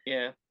 So,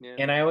 yeah, yeah,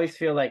 and I always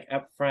feel like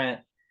up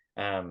front,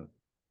 um,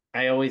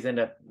 I always end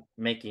up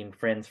making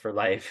friends for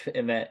life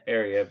in that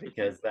area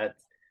because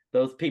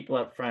those people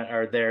up front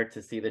are there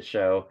to see the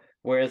show.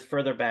 Whereas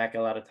further back, a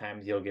lot of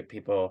times you'll get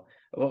people.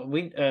 Well,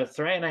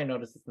 Soraya and I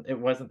noticed it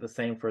wasn't the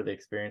same for the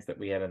experience that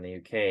we had in the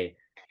UK,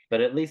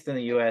 but at least in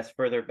the US,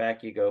 further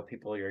back you go,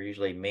 people are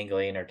usually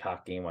mingling or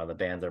talking while the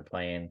bands are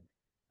playing.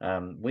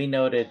 We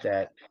noted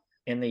that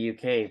in the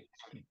UK,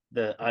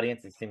 the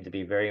audiences seemed to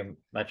be very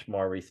much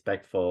more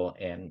respectful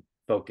and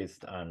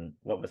focused on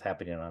what was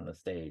happening on the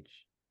stage.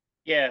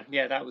 yeah,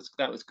 yeah. That was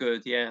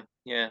good. Yeah,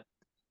 yeah.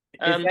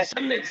 Is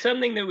that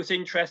Something that was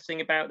interesting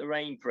about the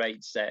Rain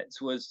Parade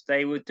sets was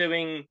they were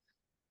doing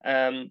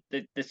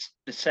the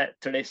set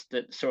to list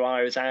that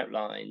Soraya has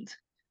outlined.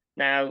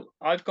 Now,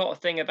 I've got a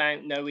thing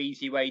about No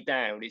Easy Way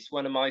Down. It's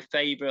one of my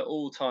favourite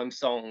all-time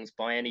songs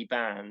by any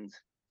band.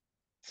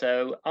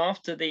 So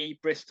after the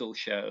Bristol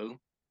show,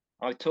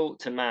 I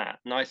talked to Matt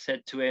and I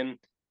said to him,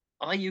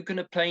 "Are you going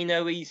to play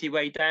No Easy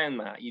Way Down,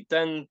 Matt? You've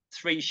done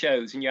 3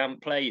 shows and you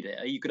haven't played it.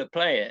 Are you going to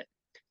play it?"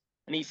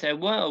 And he said,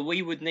 "Well,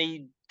 we would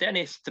need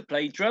Dennis to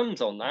play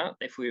drums on that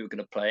if we were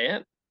going to play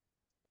it."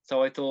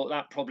 So I thought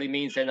that probably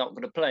means they're not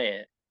going to play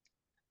it.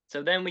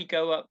 So then we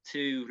go up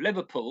to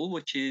Liverpool,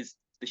 which is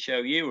the show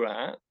you were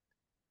at,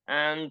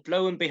 and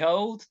lo and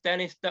behold,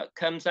 Dennis Duck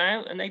comes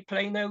out and they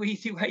play No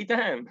Easy Way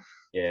Down.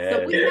 So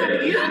yeah, we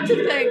have you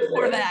to thank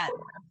for that. yeah,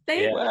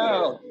 Thank you.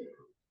 Well,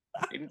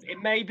 it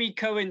may be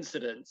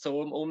coincidence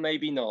or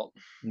maybe not.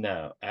 Mm.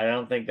 no, I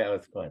don't think that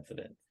was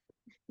coincidence.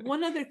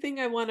 One other thing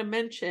I want to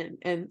mention,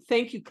 and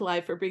thank you,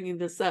 Clive, for bringing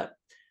this up.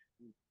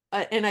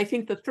 And I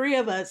think the three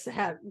of us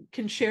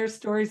can share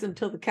stories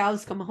until the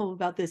cows come home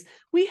about this.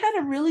 We had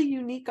a really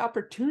unique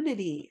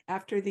opportunity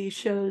after these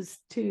shows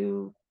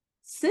to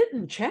sit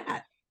and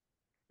chat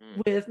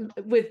Mm.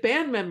 with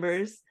band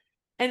members,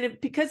 and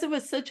because it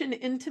was such an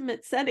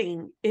intimate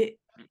setting, it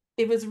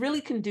was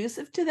really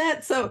conducive to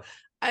that. So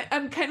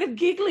I'm kind of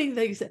giggling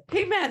that you said,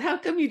 "Hey Matt, how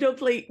come you don't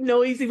play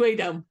No Easy Way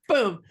Down?"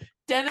 Boom,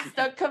 Dennis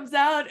Duck comes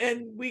out,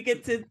 and we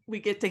get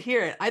to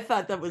hear it. I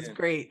thought that was Yeah.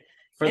 great.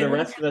 For the And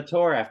rest of the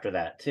tour after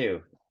that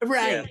too. Yeah.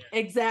 right, Yeah.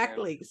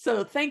 exactly.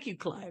 So thank you,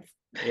 Clive,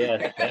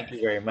 Yes, thank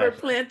you very for much.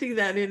 planting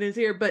that in his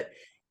ear. But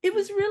it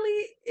was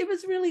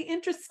really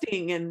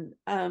interesting. And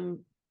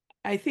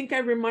I think I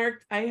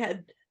remarked I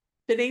had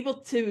been able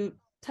to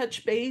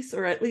touch base,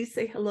 or at least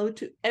say hello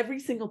to, every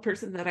single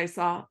person that I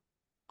saw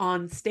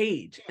on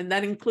stage, and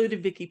that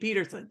included Vicky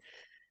Peterson.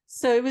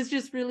 So it was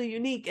just really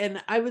unique.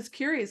 And I was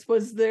curious,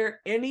 was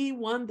there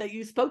anyone that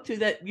you spoke to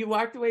that you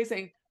walked away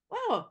saying,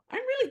 "Wow, I'm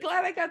really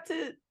glad I got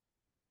to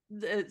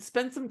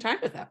spend some time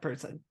with that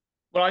person"?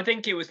 Well, I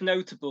think it was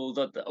notable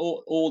that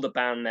all the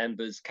band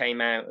members came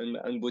out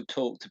and would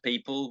talk to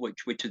people,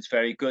 which was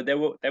very good.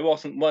 There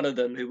wasn't one of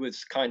them who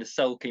was kind of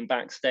sulking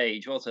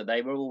backstage, was there?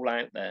 They were all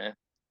out there,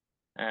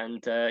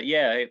 and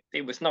yeah,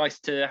 it was nice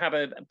to have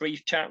a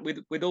brief chat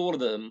with all of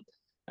them.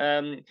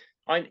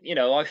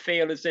 I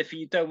feel as if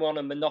you don't want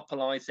to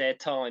monopolize their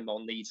time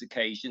on these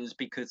occasions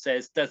because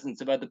there's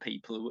dozens of other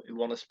people who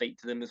want to speak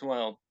to them as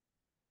well.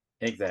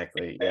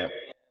 Exactly. Yeah.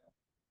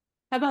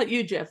 How about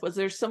you, Jeff? Was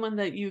there someone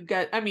that you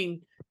got? I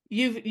mean,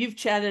 you've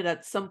chatted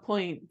at some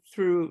point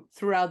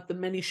throughout the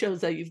many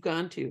shows that you've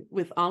gone to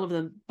with all of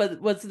them,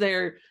 but was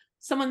there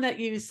someone that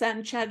you sat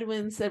and chatted with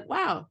and said,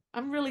 "Wow,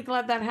 I'm really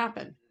glad that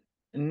happened"?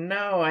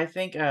 No, I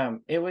think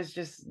it was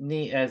just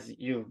neat as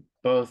you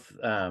both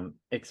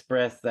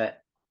expressed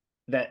that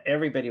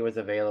everybody was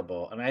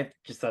available, and I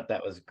just thought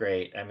that was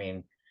great. I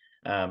mean,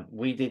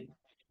 we did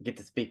get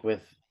to speak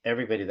with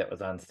everybody that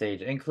was on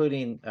stage,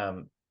 including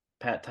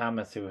Pat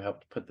Thomas, who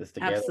helped put this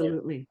together.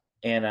 Absolutely.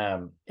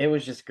 And it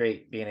was just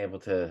great being able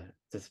to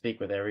speak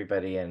with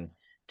everybody and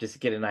just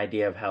get an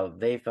idea of how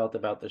they felt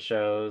about the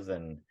shows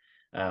and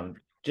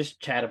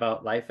just chat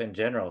about life in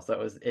general.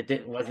 So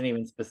it wasn't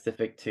even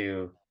specific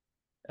to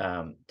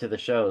the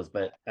shows,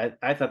 but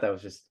I thought that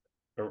was just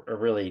a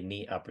really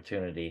neat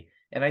opportunity.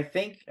 And I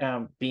think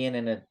being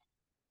in a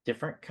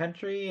different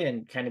country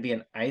and kind of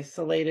being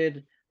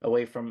isolated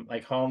away from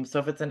like home. So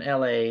if it's in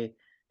LA,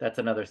 that's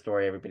another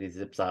story. Everybody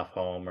zips off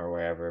home or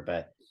wherever.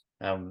 But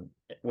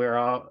we're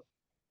all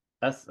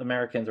us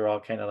Americans are all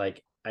kind of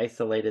like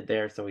isolated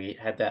there. So we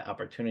had that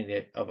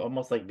opportunity of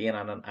almost like being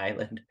on an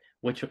island,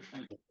 which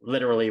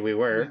literally we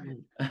were.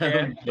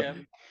 Right. Yeah,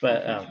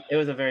 But, yeah. it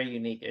was a very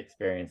unique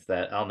experience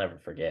that I'll never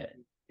forget.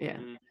 Yeah.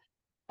 Mm.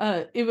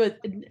 It was,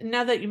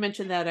 now that you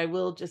mentioned that, I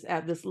will just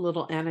add this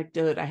little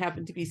anecdote. I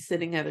happened to be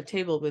sitting at a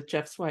table with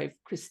Jeff's wife,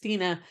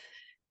 Christina,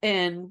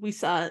 and we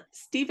saw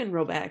Stephen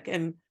Roback,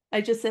 and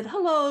I just said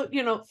hello,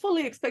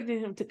 fully expecting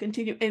him to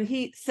continue. And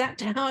he sat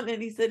down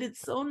and he said,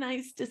 "It's so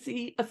nice to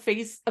see a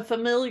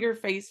familiar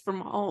face from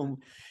home."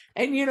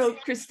 And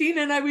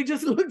Christina and I, we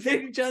just looked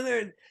at each other,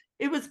 and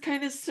it was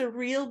kind of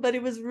surreal, but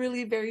it was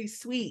really very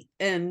sweet.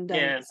 And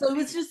Yeah. so it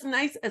was just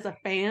nice as a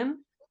fan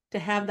to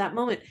have that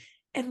moment.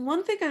 And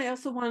one thing I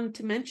also wanted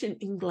to mention,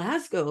 in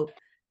Glasgow,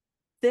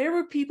 there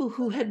were people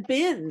who had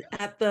been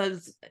at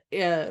the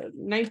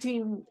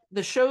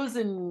shows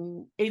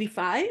in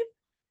 85,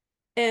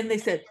 and they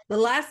said, "The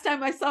last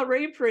time I saw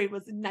Rain Parade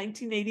was in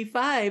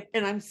 1985,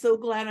 and I'm so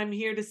glad I'm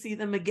here to see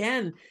them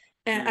again."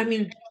 And I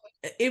mean,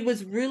 it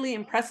was really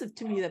impressive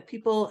to me that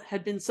people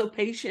had been so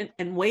patient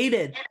and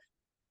waited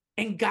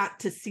and got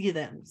to see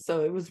them.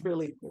 So it was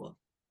really cool.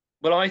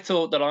 Well, I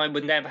thought that I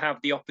would never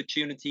have the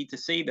opportunity to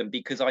see them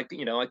because I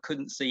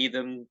couldn't see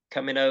them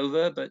coming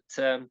over.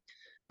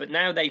 But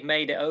now they've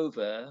made it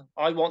over.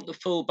 I want the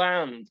full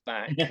band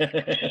back.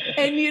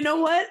 And you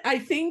know what? I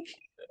think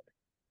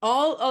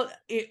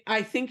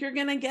I think you're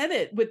gonna get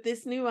it with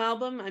this new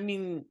album. I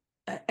mean,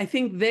 I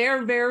think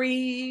they're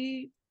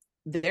very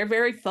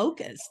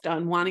focused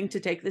on wanting to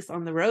take this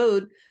on the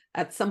road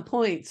at some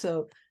point.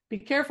 So be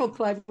careful,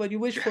 Clive, what you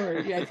wish for.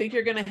 I think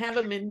you're gonna have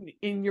them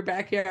in your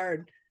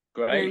backyard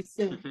very Great.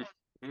 soon.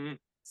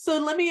 So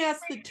let me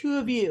ask the two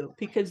of you,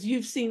 because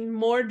you've seen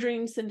more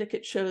Dream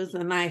Syndicate shows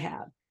than I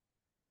have.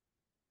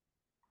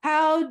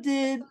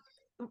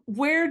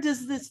 Where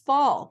does this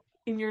fall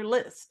in your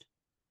list?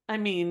 I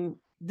mean,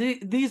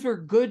 these were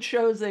good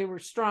shows. They were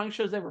strong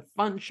shows. They were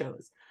fun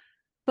shows.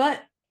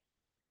 But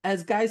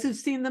as guys who've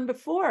seen them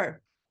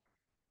before,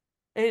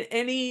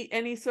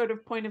 any sort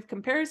of point of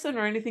comparison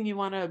or anything you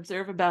want to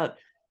observe about,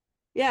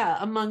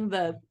 among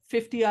the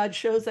 50 odd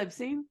shows I've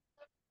seen,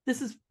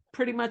 this is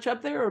pretty much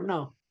up there, or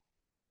no?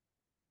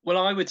 Well,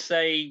 I would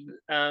say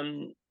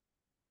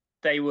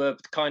they were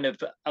kind of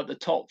at the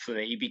top for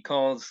me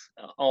because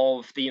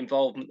of the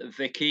involvement of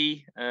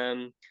Vicky,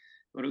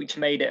 which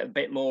made it a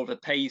bit more of a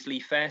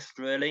Paisley fest,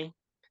 really.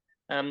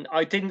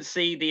 I didn't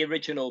see the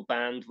original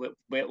band.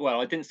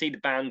 I didn't see the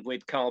band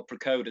with Carl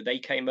Prokoda. They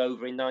came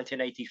over in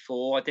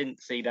 1984. I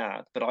didn't see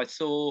that, but I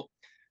saw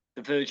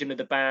the version of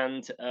the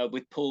band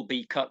with Paul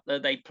B. Cutler.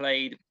 They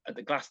played at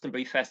the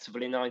Glastonbury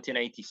Festival in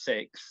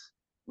 1986,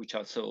 which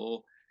I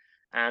saw.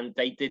 And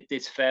they did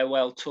this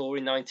farewell tour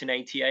in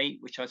 1988,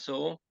 which I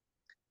saw.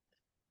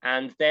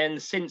 And then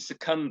since the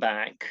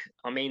comeback,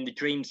 I mean, the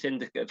Dream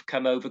Syndicate have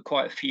come over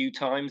quite a few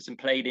times and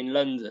played in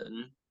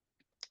London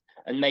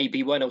and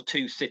maybe one or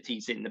two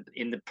cities in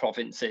the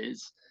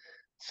provinces.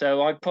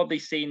 So I've probably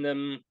seen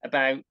them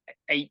about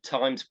 8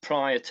 times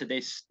prior to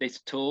this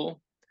tour.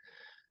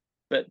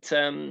 But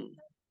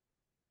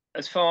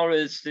as far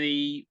as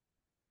the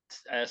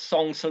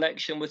song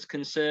selection was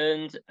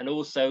concerned, and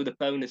also the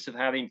bonus of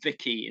having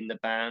Vicky in the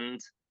band,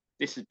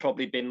 this has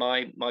probably been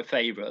my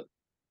favourite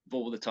of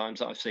all the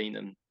times I've seen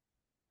them.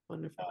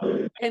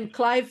 Wonderful. And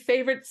Clive,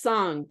 favorite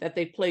song that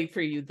they played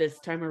for you this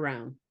time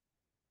around?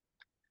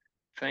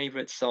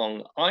 Favorite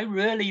song? I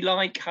really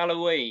like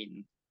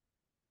Halloween,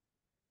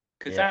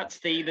 because that's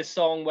the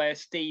song where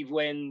Steve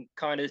Wynn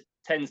kind of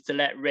tends to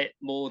let rip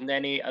more than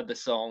any other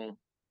song,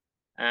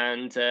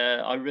 and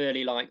I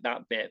really like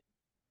that bit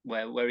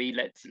where he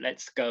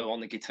lets go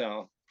on the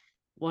guitar.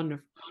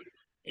 Wonderful.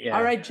 Yeah.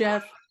 All right,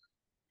 Jeff,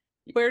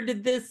 where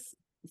did this,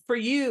 for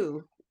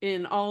you,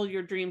 in all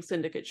your Dream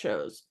Syndicate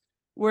shows,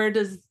 where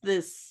does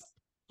this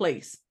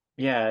place?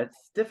 Yeah,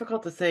 it's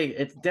difficult to say.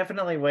 It's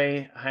definitely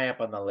way high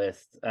up on the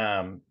list.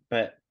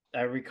 But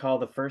I recall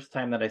the first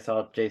time that I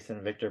saw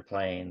Jason Victor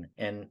playing,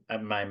 and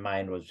my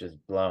mind was just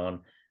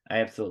blown. I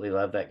absolutely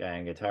love that guy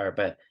on guitar.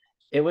 But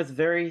it was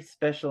very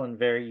special and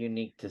very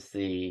unique to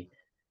see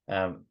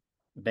um,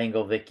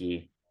 Bengal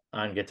Vicky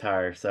on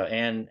guitar. So,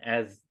 and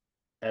as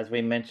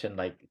we mentioned,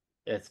 like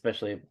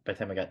especially by the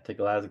time I got to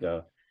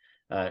Glasgow,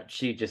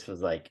 she just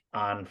was like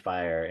on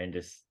fire and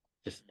just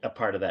a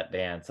part of that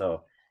band.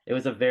 So it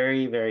was a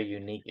very very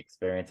unique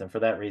experience, and for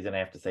that reason, I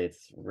have to say it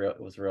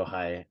was real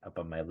high up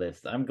on my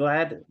list. I'm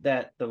glad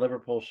that the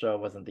Liverpool show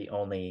wasn't the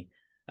only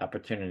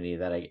opportunity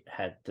that I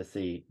had to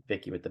see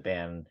Vicky with the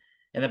band,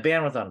 and the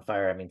band was on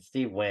fire. I mean,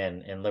 Steve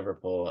Wynn in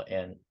Liverpool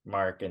and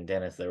Mark and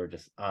Dennis, they were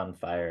just on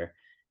fire.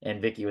 And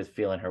Vicky was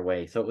feeling her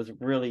way. So it was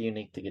really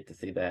unique to get to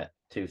see that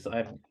too. So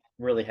I'm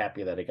really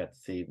happy that I got to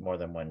see more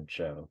than one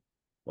show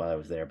while I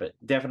was there, but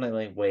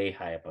definitely way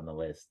high up on the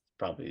list,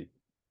 probably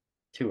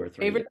two or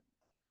three.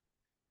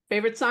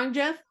 Favorite song,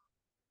 Jeff,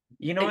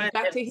 You know that you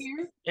what? got to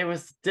hear? It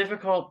was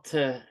difficult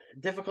to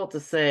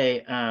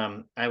say.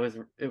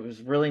 It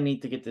was really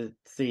neat to get to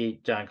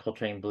see John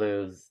Coltrane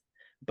Blues,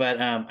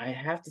 but I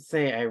have to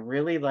say I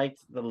really liked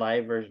the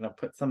live version of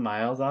Put Some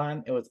Miles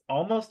On. It was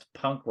almost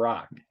punk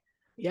rock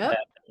Yep.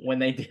 when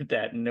they did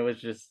that, and it was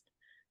just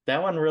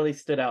that one really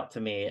stood out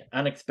to me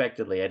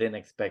unexpectedly. I didn't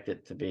expect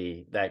it to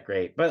be that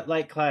great, but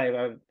like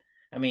Clive,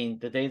 I mean,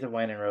 The Days of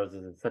Wine and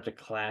Roses is such a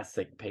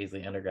classic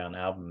Paisley Underground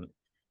album.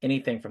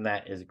 Anything from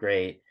that is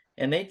great.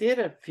 And they did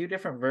a few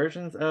different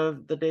versions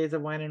of The Days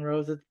of Wine and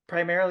Roses,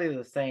 primarily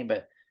the same,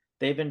 but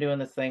they've been doing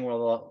this thing where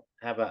they'll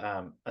have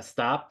a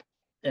stop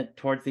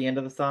towards the end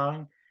of the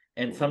song,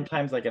 and Mhm.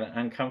 sometimes like an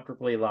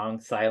uncomfortably long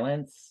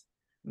silence,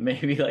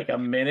 maybe like a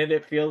minute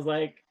it feels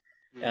like,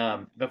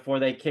 before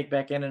they kick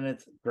back in, and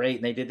it's great.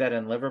 And they did that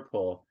in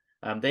Liverpool.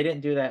 They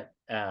didn't do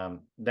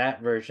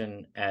that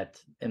version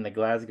in the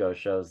Glasgow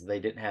shows. They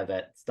didn't have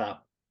that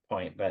stop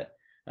point, but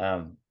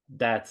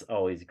that's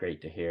always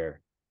great to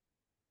hear.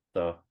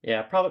 So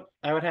yeah, probably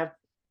I would have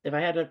if I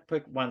had to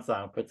pick one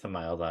song, Put Some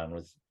Miles On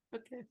was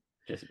Okay.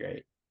 just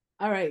great.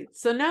 All right.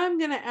 So now I'm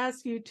going to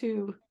ask you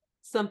to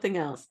something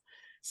else.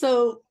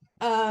 So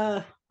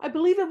I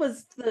believe it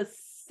was the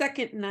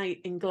second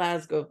night in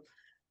Glasgow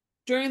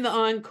during the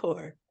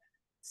encore.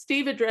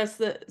 Steve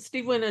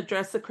Wynn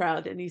addressed the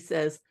crowd, and he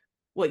says,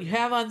 "What you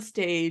have on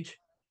stage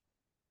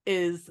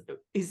is,"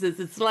 he says,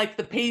 "it's like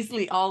the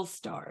Paisley All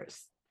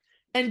Stars."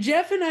 And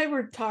Jeff and I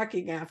were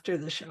talking after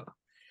the show,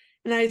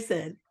 and I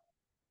said,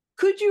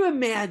 "Could you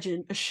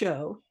imagine a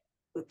show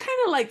kind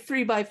of like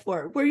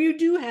 3x4 where you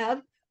do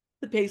have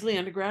the Paisley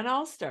Underground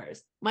All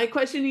Stars?" My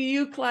question to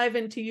you, Clive,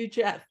 and to you,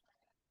 Jeff: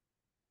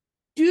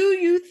 do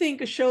you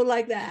think a show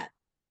like that,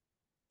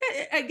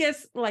 I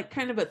guess like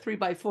kind of a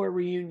 3x4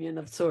 reunion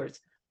of sorts,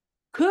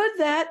 could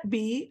that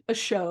be a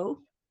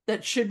show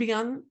that should be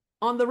on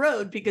the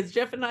road? Because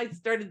Jeff and I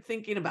started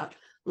thinking about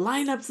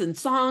lineups and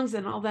songs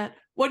and all that.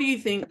 What do you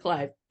think,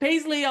 Clive?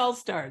 Paisley All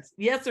Stars,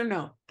 yes or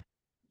no?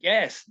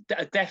 Yes,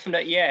 a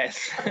definite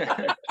yes.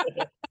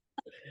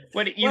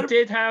 Well, you What?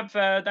 did have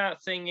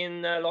that thing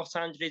in Los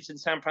Angeles and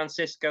San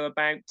Francisco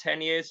about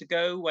 10 years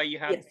ago where you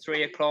had Yes.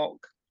 3 o'clock,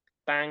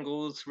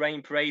 Bangles,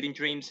 Rain Parade, and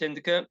Dream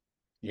Syndicate.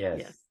 Yes.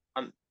 Yes.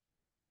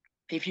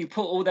 If you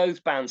put all those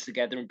bands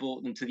together and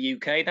brought them to the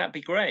UK, that'd be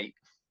great.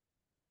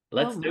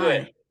 Let's Oh do my.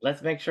 it.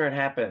 Let's make sure it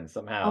happens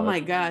somehow. Oh my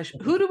gosh.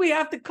 Who do we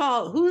have to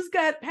call? Who's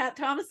got Pat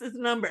Thomas's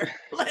number?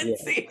 Let's Yeah.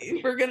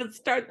 see. We're going to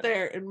start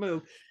there and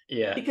move.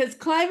 Yeah. Because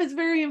Clive is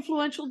very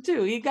influential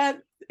too. He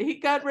got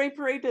Ray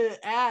Parade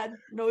to add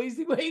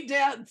Noisy Way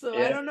Down. So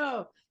I Yeah. don't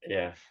know.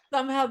 Yeah.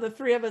 Somehow the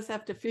three of us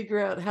have to figure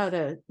out how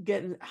to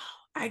get in. Oh,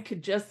 I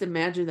could just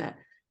imagine that.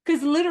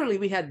 Because literally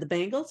we had the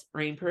Bangles,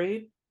 Rain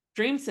Parade,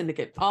 Dream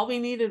Syndicate. All we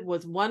needed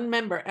was one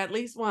member, at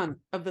least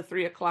one of the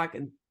 3 o'clock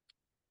and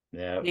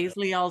Yeah.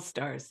 Paisley All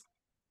Stars.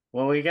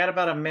 Well, we got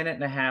about a minute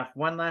and a half.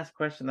 One last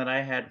question that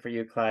I had for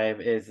you,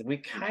 Clive, is we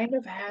kind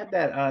of had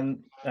that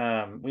on,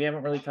 we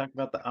haven't really talked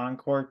about the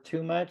encore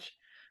too much,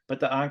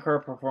 but the encore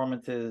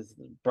performances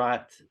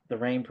brought the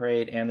Rain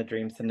Parade and the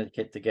Dream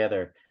Syndicate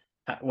together.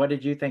 What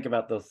did you think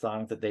about those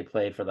songs that they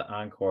played for the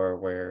encore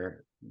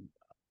where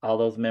all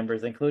those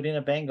members, including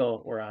a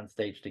Bengal, were on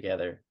stage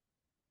together?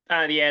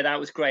 And yeah, that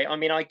was great. I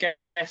mean, I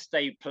guess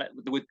they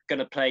were going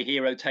to play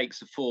Hero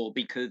Takes a Fall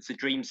because the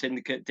Dream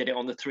Syndicate did it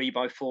on the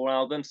 3x4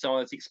 album. So I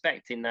was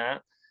expecting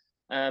that.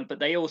 But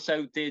they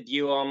also did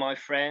You Are My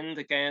Friend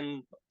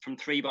again from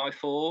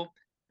 3x4,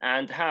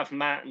 and have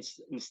Matt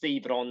and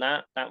Steve on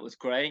that. That was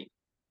great.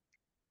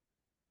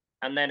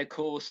 And then, of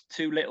course,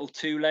 Too Little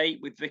Too Late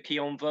with Vicky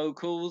on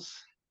vocals.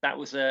 That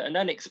was an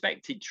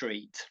unexpected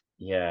treat.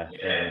 Yeah.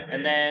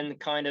 And then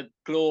kind of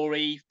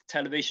Glory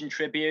television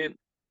tribute.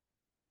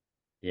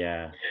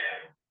 Yeah.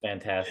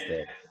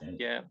 Fantastic.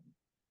 Yeah.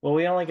 Well,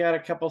 we only got a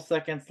couple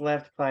seconds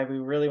left, Clive. We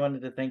really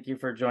wanted to thank you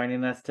for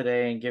joining us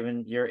today and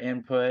giving your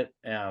input.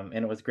 And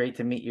it was great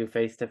to meet you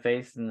face to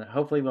face, and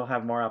hopefully we'll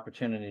have more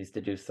opportunities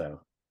to do so.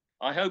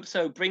 I hope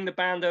so. Bring the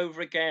band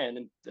over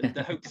again, and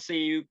I hope to see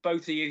you,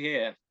 both of you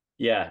here.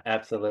 Yeah,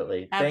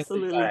 absolutely. Thank you,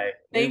 Absolutely. Clive.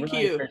 We Thank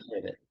really you.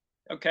 appreciate it.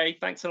 Okay,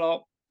 thanks a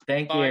lot.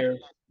 Thank Bye. you.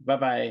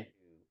 Bye-bye.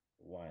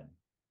 One.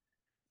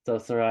 So,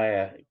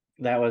 Soraya,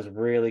 that was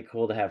really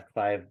cool to have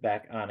Clive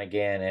back on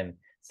again. And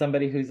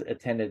somebody who's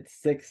attended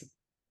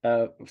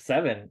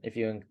 7, if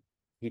you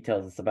he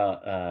tells us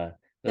about the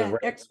That Rain Parade.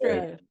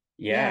 extra,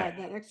 Yeah. yeah,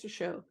 that extra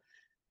show.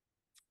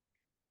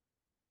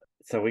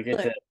 So we get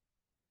But to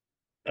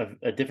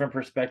a different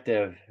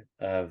perspective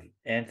of,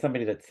 and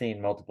somebody that's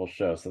seen multiple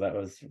shows. So that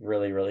was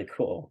really, really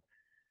cool.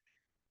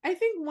 I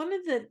think one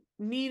of the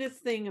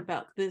neatest thing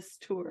about this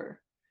tour,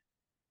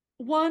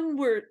 one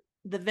were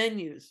the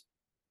venues.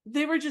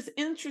 They were just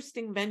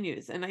interesting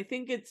venues. And I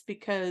think it's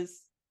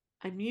because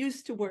I'm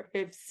used to where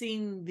I've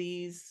seen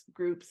these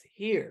groups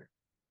here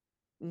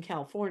in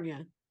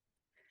California.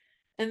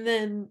 And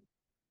then,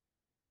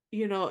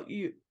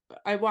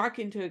 I walk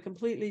into a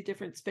completely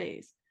different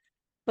space,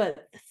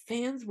 but the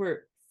fans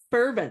were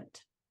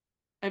fervent.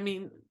 I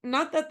mean,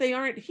 not that they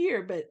aren't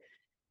here, but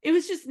it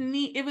was just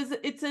neat.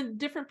 It's a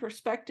different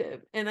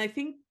perspective. And I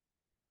think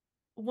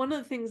one of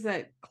the things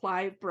that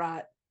Clive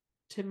brought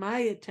to my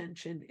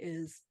attention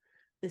is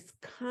this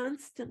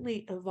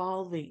constantly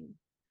evolving,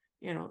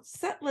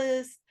 set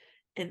list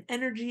and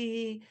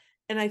energy.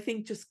 And I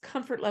think just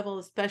comfort level,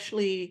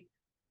 especially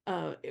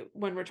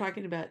when we're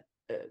talking about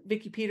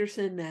Vicky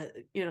Peterson,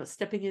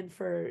 stepping in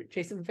for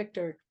Jason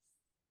Victor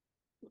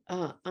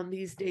on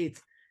these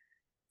dates.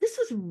 This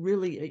was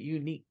really a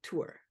unique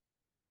tour.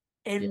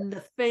 And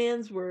the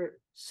fans were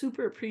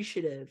super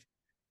appreciative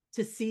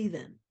to see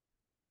them.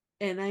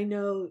 And I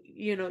know,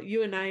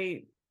 you and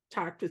I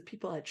talked with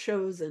people at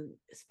shows, and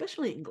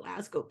especially in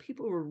Glasgow,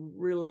 people were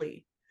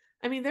really,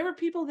 I mean, there were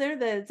people there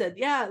that said,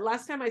 yeah,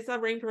 last time I saw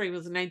Rain Parade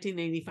was in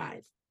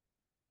 1985.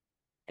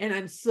 And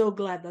I'm so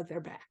glad that they're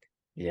back.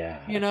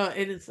 Yeah.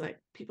 And it's like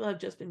people have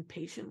just been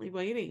patiently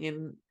waiting.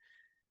 And,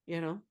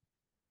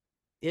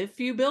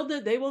 if you build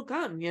it, they will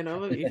come.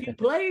 If you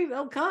play,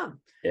 they'll come.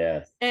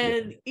 Yes.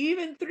 And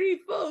even 3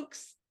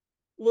 folks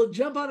will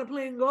jump on a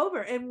plane and go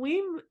over. And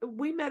we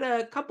met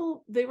a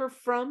couple, they were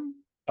from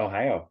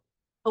Ohio.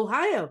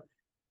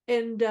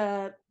 And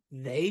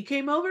they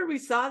came over. We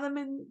saw them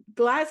in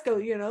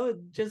Glasgow,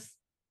 just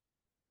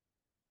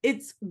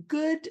it's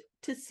good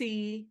to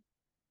see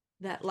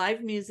that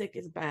live music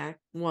is back.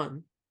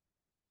 One,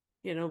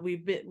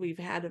 we've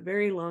had a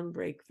very long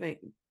break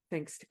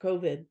thanks to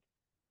COVID,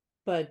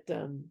 but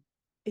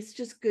it's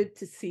just good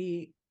to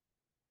see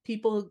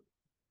people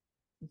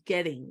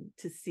getting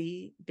to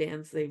see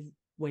bands they've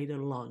waited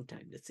a long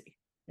time to see.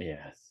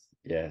 Yes.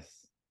 Yes.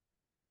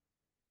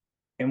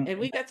 And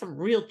we got some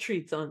real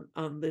treats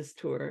on this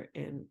tour,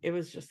 and it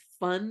was just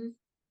fun.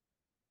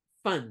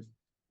 It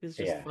was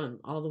just fun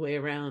all the way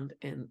around.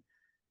 And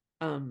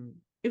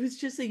it was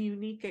just a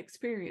unique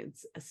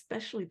experience,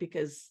 especially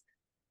because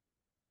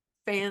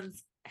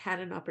fans had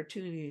an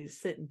opportunity to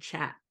sit and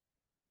chat.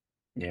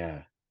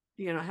 Yeah.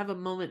 Have a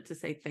moment to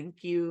say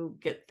thank you,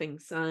 get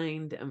things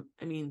signed.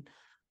 I mean,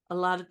 a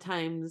lot of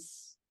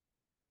times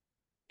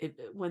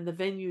when the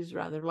venue's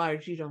rather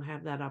large, you don't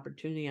have that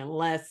opportunity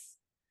unless,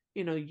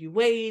 you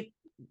wait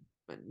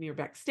when you're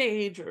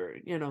backstage or,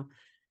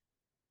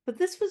 but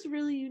this was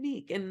really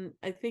unique. And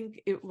I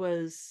think it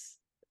was,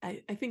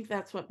 I think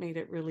that's what made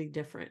it really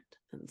different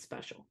and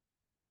special.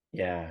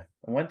 Yeah.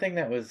 One thing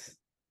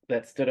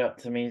that stood out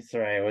to me,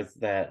 Soraya, was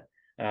that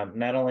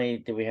not only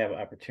did we have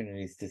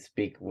opportunities to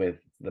speak with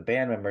the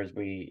band members,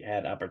 we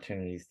had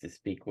opportunities to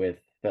speak with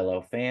fellow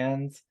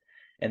fans.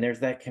 And there's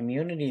that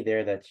community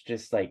there that's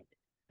just like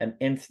an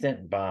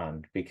instant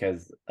bond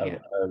because of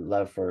our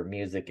love for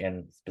music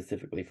and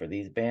specifically for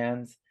these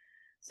bands.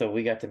 So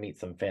we got to meet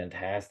some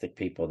fantastic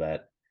people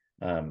that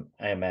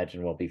I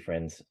imagine will be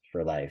friends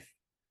for life.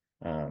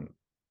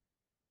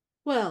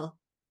 Well,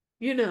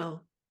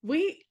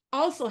 we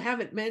also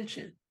haven't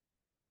mentioned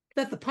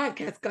that the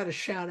podcast got a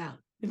shout out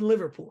in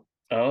Liverpool.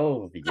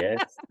 Oh,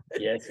 yes.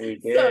 Yes, we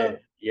did. So,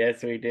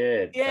 yes, we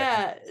did.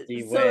 Yeah.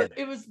 Steve So Wynn.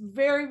 it was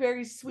very,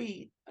 very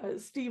sweet.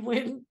 Steve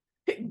Wynn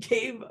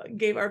gave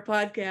our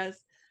podcast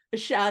a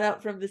shout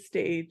out from the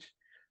stage.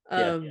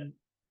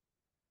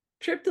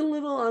 Tripped a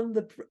little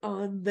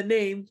on the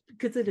name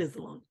because it is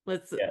long.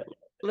 Let's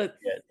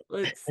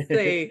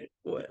say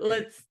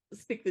let's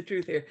speak the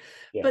truth here.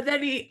 Yeah. But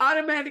then he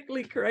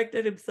automatically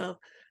corrected himself.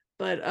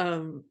 But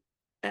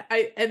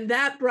and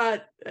that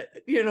brought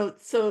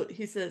so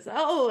he says,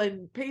 oh,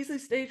 and Paisley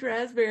Stage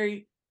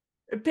Raspberry,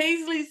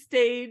 Paisley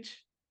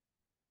Stage.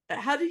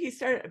 How did he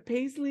start?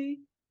 Paisley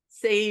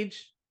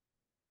Sage.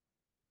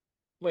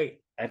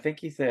 Wait. I think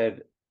he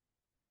said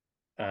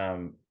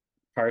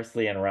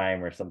parsley and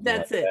rhyme or something.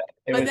 That's like it.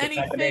 That. But then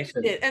he fixed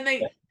it, and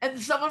and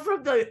someone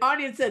from the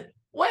audience said,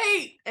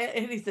 "Wait!"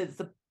 And he said, "It's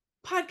a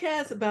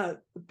podcast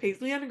about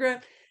Paisley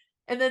Underground."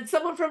 And then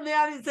someone from the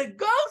audience said,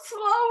 "Go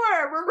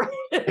slower."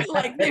 We're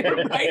like they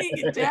were writing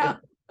it down.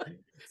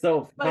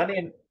 So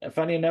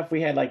funny enough,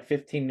 we had like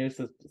 15 new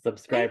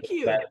subscribers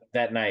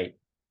that night.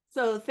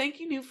 So thank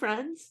you, new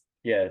friends.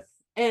 Yes.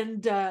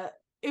 And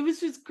it was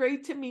just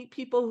great to meet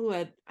people who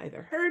had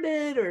either heard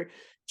it or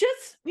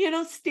just,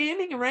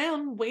 standing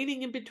around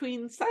waiting in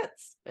between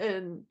sets.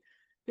 And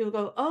people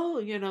go,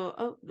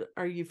 oh,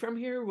 are you from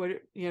here?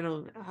 What,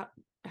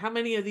 how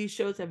many of these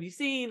shows have you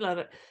seen?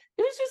 It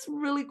was just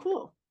really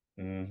cool.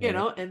 You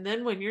know, and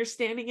then when you're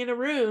standing in a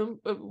room,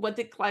 what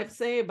did Clive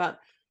say about,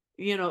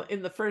 you know,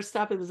 in the first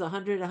stop, it was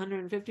 100,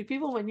 150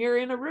 people. When you're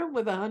in a room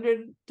with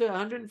 100 to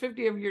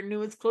 150 of your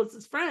newest,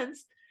 closest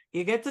friends,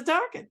 you get to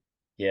talking.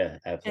 Yeah,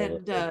 And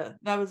absolutely.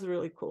 that was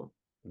really cool.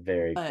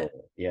 Very But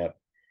cool. Yep.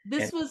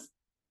 this And was,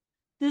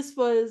 this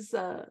was,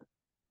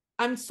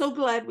 I'm so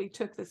glad we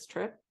took this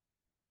trip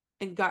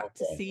and got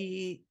to okay.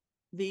 see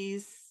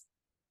these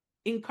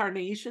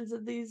incarnations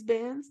of these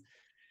bands,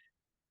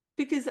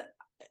 because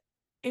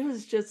it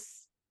was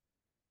just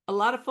a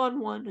lot of fun,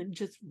 one, and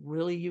just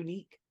really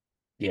unique.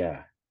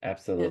 Yeah,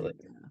 absolutely.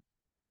 And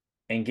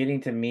And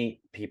getting to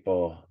meet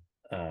people,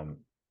 um,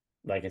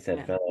 like I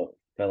said, yeah,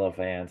 fellow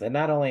fans, and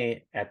not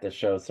only at the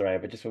show, sorry,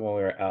 but just when we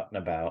were out and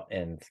about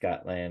in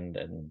Scotland,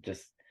 and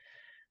just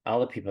all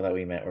the people that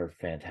we met were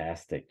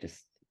fantastic.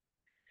 Just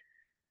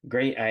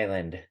great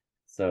island.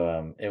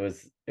 So it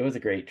was a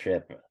great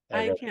trip. I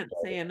I really can't enjoyed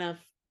say it. enough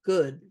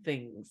good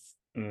things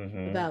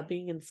Mm-hmm. about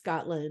being in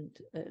Scotland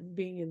and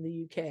being in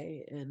the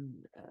UK and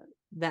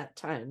that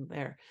time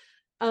there.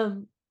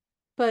 Um,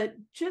 but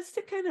just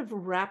to kind of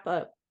wrap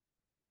up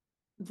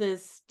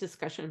this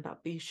discussion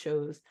about these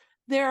shows,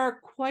 there are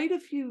quite a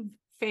few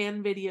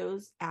fan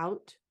videos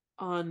out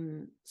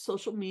on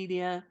social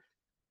media.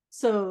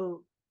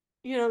 So,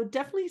 you know,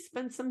 definitely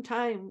spend some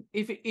time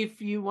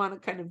if you want to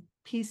kind of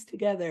piece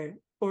together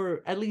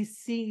or at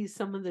least see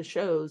some of the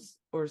shows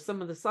or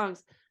some of the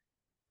songs.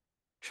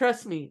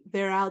 Trust me,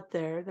 they're out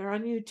there. They're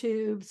on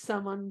YouTube,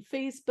 some on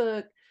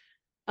Facebook.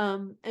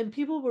 And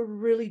people were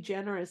really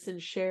generous in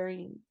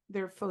sharing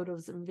their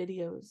photos and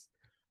videos.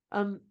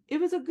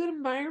 It was a good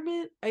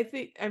environment.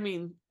 I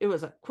mean, it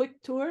was a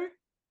quick tour.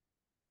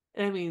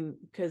 I mean,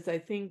 because I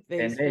think they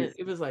 10 spent, days.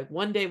 it was like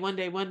one day, one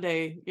day, one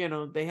day, you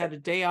know, they had a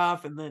day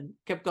off and then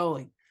kept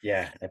going.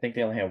 Yeah, I think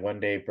they only had 1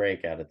 day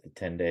break out of the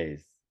 10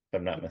 days, if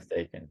I'm not Yeah.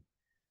 mistaken.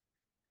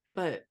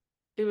 But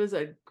it was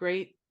a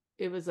great,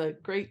 it was a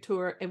great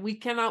tour, and we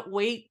cannot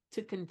wait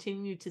to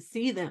continue to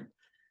see them.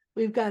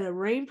 We've got a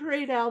Rain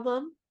Parade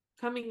album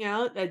coming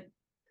out at,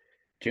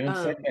 June um,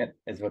 2nd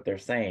is what they're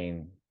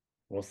saying.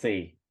 We'll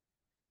see.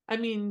 I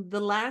mean, the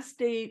last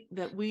date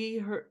that we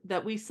heard,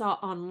 that we saw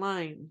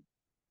online,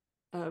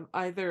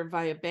 either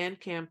via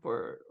Bandcamp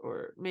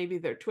or maybe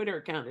their Twitter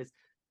account, is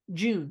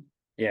June,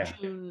 Yeah.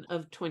 June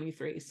of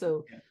 23.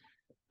 So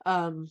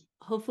Yeah.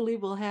 hopefully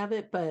we'll have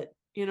it, but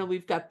you know,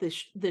 we've got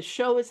this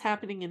show is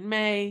happening in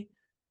May,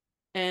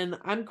 and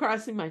I'm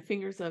crossing my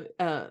fingers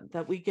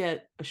that we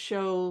get a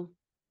show,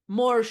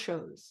 more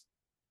shows.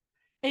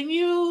 And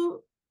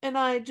you and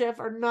I, Jeff,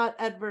 are not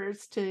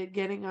adverse to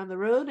getting on the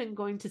road and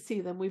going to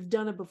see them. We've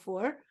done it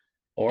before,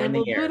 Or in and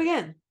we'll the do it air.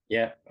 again.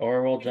 Yeah.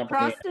 Or we'll We've jump in the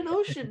crossed an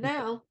ocean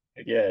now.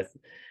 air. Yes.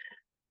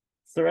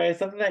 Soraya,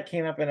 something that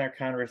came up in our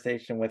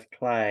conversation with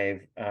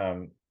Clive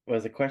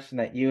was a question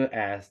that you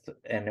asked,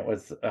 and it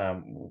was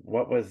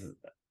what was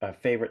a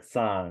favorite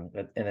song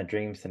in a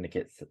Dream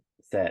Syndicate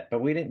set,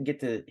 but we didn't get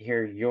to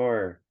hear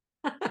your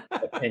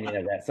opinion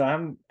of that. So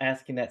I'm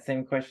asking that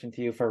same question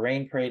to you for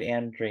Rain Parade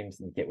and Dream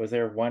Syndicate. Was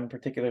there one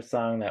particular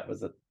song that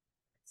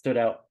stood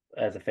out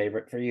as a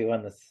favorite for you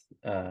on this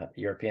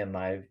European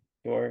live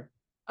tour?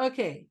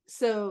 Okay,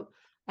 so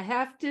I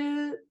have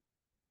to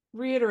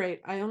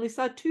reiterate, I only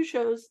saw two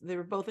shows. They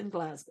were both in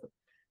Glasgow.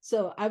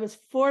 So I was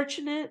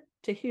fortunate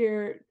to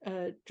hear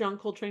John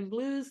Coltrane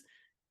Blues.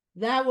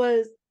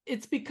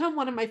 It's become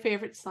one of my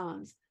favorite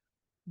songs.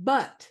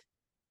 But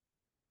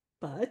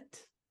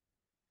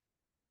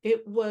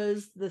it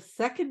was the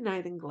second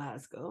night in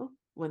Glasgow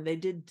when they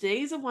did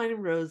Days of Wine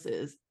and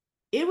Roses.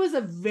 It was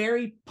a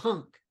very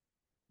punk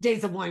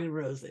Days of Wine and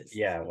Roses.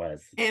 Yeah, it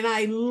was. And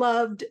I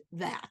loved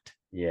that.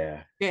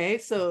 Yeah. Okay,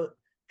 so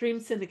Dream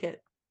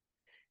Syndicate.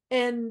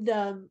 And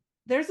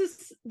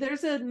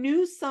there's a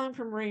new song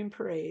from Rain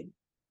Parade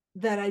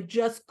that I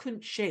just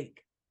couldn't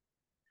shake.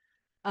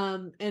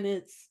 And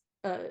it's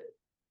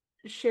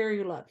Share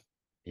Your Love.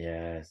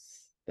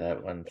 Yes.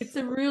 That one's It's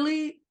a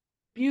really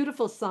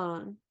beautiful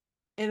song.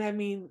 And I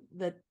mean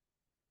that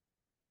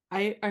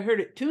I heard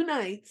it two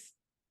nights,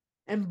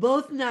 and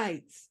both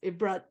nights it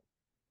brought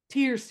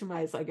tears to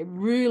my eyes. Like, it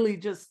really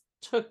just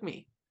took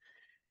me.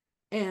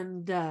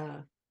 And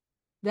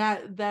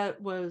that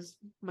was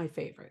my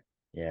favorite.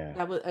 yeah.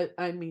 That was,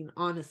 I mean,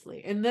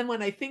 honestly. And then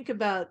when I think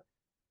about,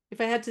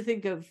 if I had to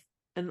think of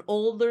an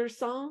older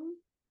song,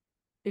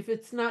 if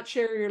it's not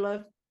Share Your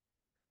Love,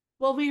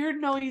 well, we heard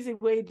No Easy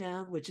Way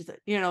Down, which is,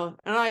 you know,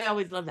 and I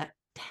always love that.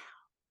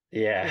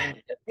 Yeah.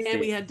 You know, and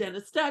we See, had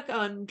Dennis Duck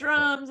on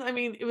drums. I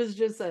mean, it was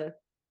just a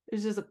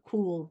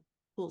cool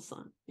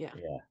song. Yeah.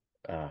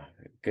 yeah.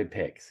 Good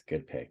picks.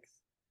 Good picks.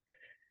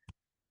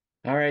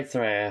 All right,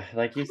 Soraya.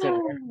 Like you said, we're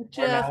Oh, we're not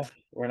Jeff.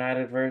 we're not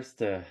adverse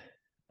to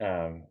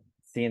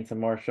seeing some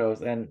more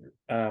shows. And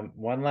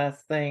one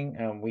last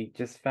thing, we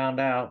just found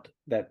out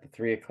that the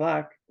 3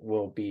 o'clock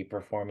will be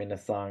performing a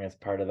song as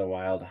part of the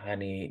Wild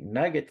Honey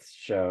Nuggets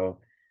show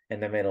in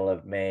the middle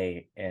of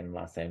May in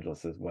Los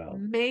Angeles as well.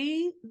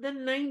 May the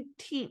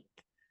 19th.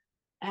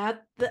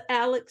 at the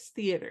Alex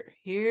Theater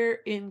here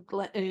in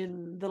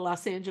the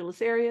Los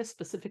Angeles area,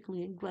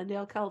 specifically in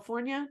Glendale,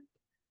 California.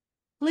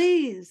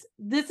 Please,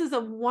 this is a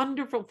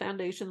wonderful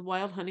foundation,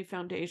 Wild Honey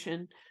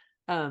Foundation.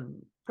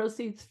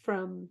 Proceeds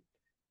from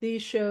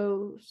these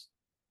shows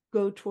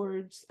go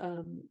towards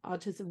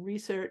autism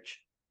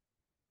research.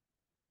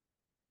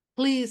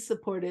 Please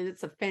support it.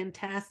 It's a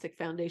fantastic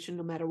foundation,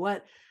 no matter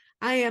what.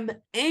 I am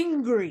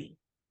angry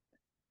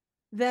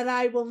that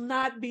I will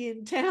not be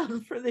in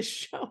town for this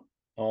show.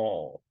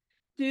 Oh,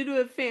 Due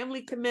to a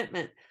family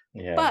commitment.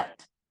 yeah.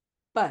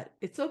 But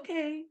it's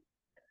okay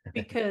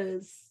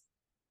because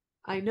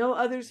I know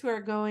others who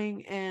are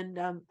going, and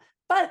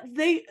but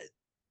they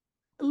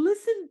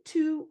listen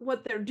to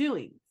what they're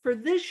doing. For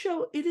this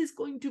show, it is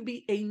going to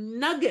be a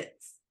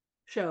Nuggets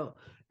show.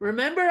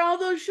 Remember all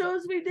those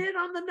shows we did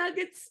on the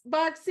Nuggets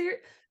box here?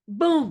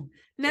 Boom.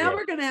 Now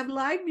we're going to have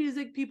live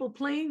music, people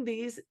playing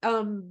these.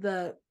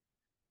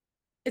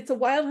 It's a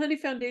Wild Honey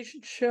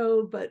Foundation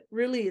show, but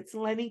really it's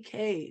Lenny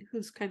Kaye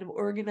who's kind of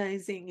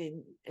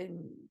organizing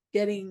and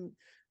getting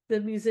the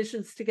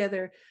musicians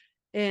together.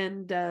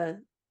 And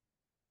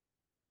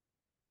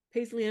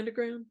Paisley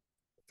Underground,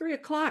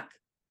 3:00.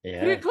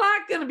 Yeah.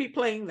 3:00 gonna be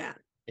playing that.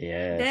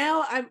 Yeah.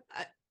 Now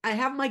I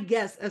have my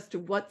guess as to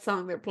what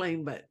song they're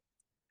playing, but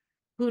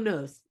who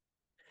knows?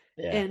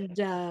 Yeah. And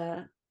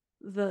the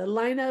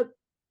lineup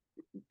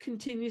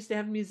continues to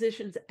have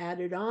musicians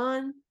added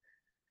on.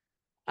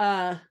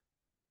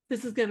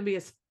 This is going to be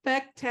a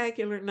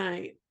spectacular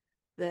night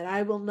that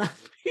I will not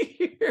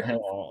be here.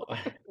 Oh.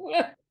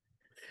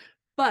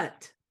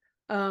 But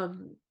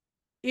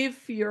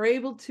if you're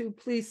able to,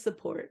 please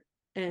support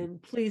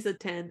and please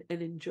attend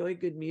and enjoy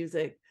good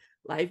music.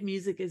 Live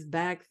music is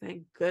back,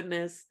 thank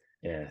goodness.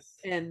 Yes.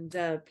 And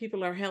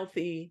people are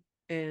healthy,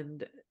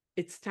 and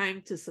it's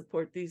time to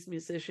support these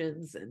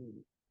musicians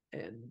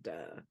and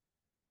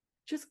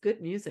just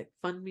good music,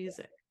 fun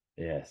music.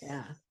 Yes.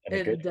 Yeah.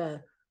 And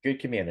good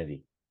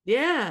community.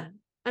 Yeah.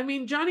 I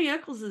mean, Johnny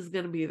Eccles is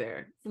going to be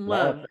there from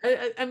Love.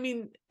 I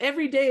mean,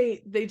 every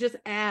day they just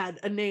add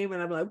a name,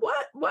 and I'm like,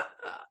 what?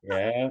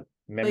 Yeah.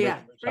 But yeah,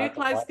 Ray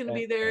Clive's going to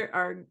be there.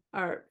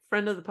 Our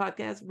friend of the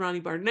podcast,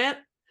 Ronnie Barnett,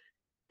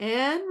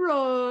 and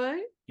Roy.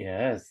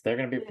 Yes, they're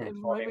going to be And Roy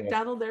performing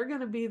McDonald. They're going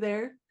to be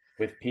there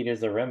with Peter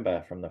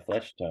Zaremba from the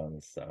Flesh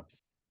Tones.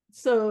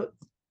 So,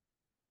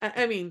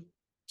 I mean,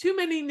 too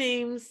many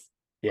names,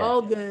 yes.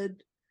 All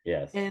good.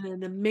 Yes. And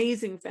an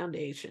amazing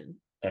foundation.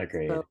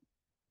 Agreed. So,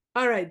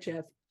 all right,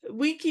 Jeff.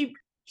 We keep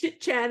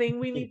chit-chatting.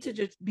 We need to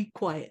just be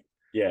quiet.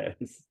 Yes,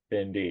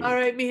 indeed. All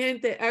right, mi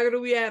gente.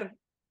 Agruier.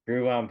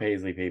 Groove on,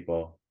 Paisley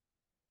people.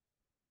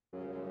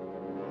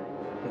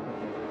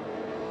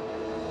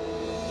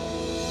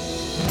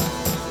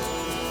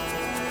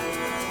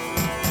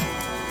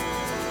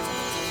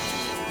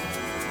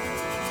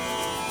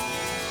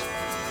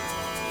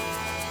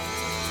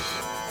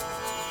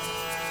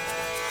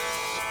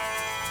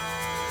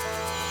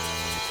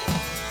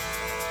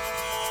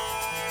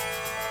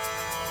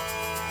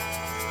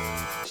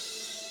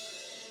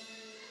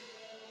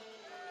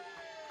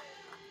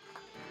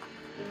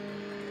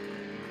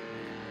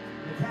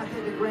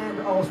 Kathy the Grand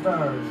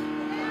All-Stars.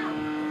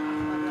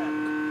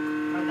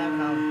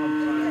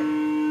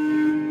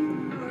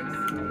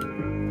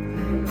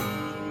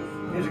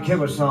 Here's a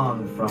killer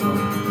song from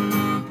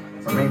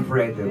a Rain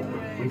Parade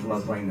that we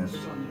love playing this.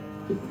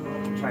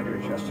 Try to do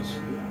it justice.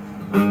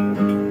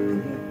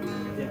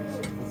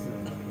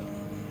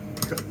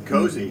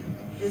 Cozy.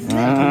 It's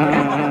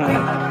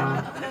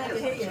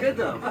good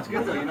though. It's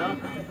good though, you know?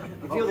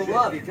 You feel the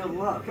love, you feel the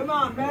love. Come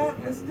on,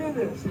 Matt, let's do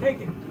this.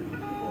 Take it.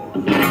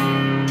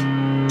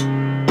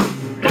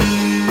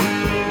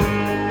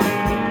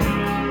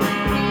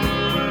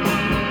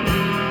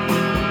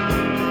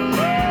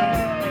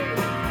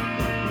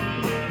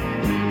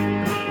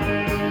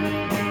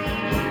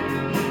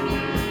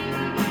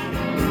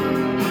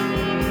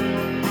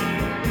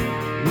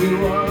 You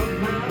are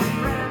my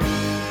friend,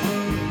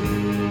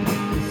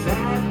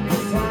 side by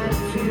side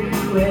to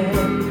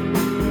end.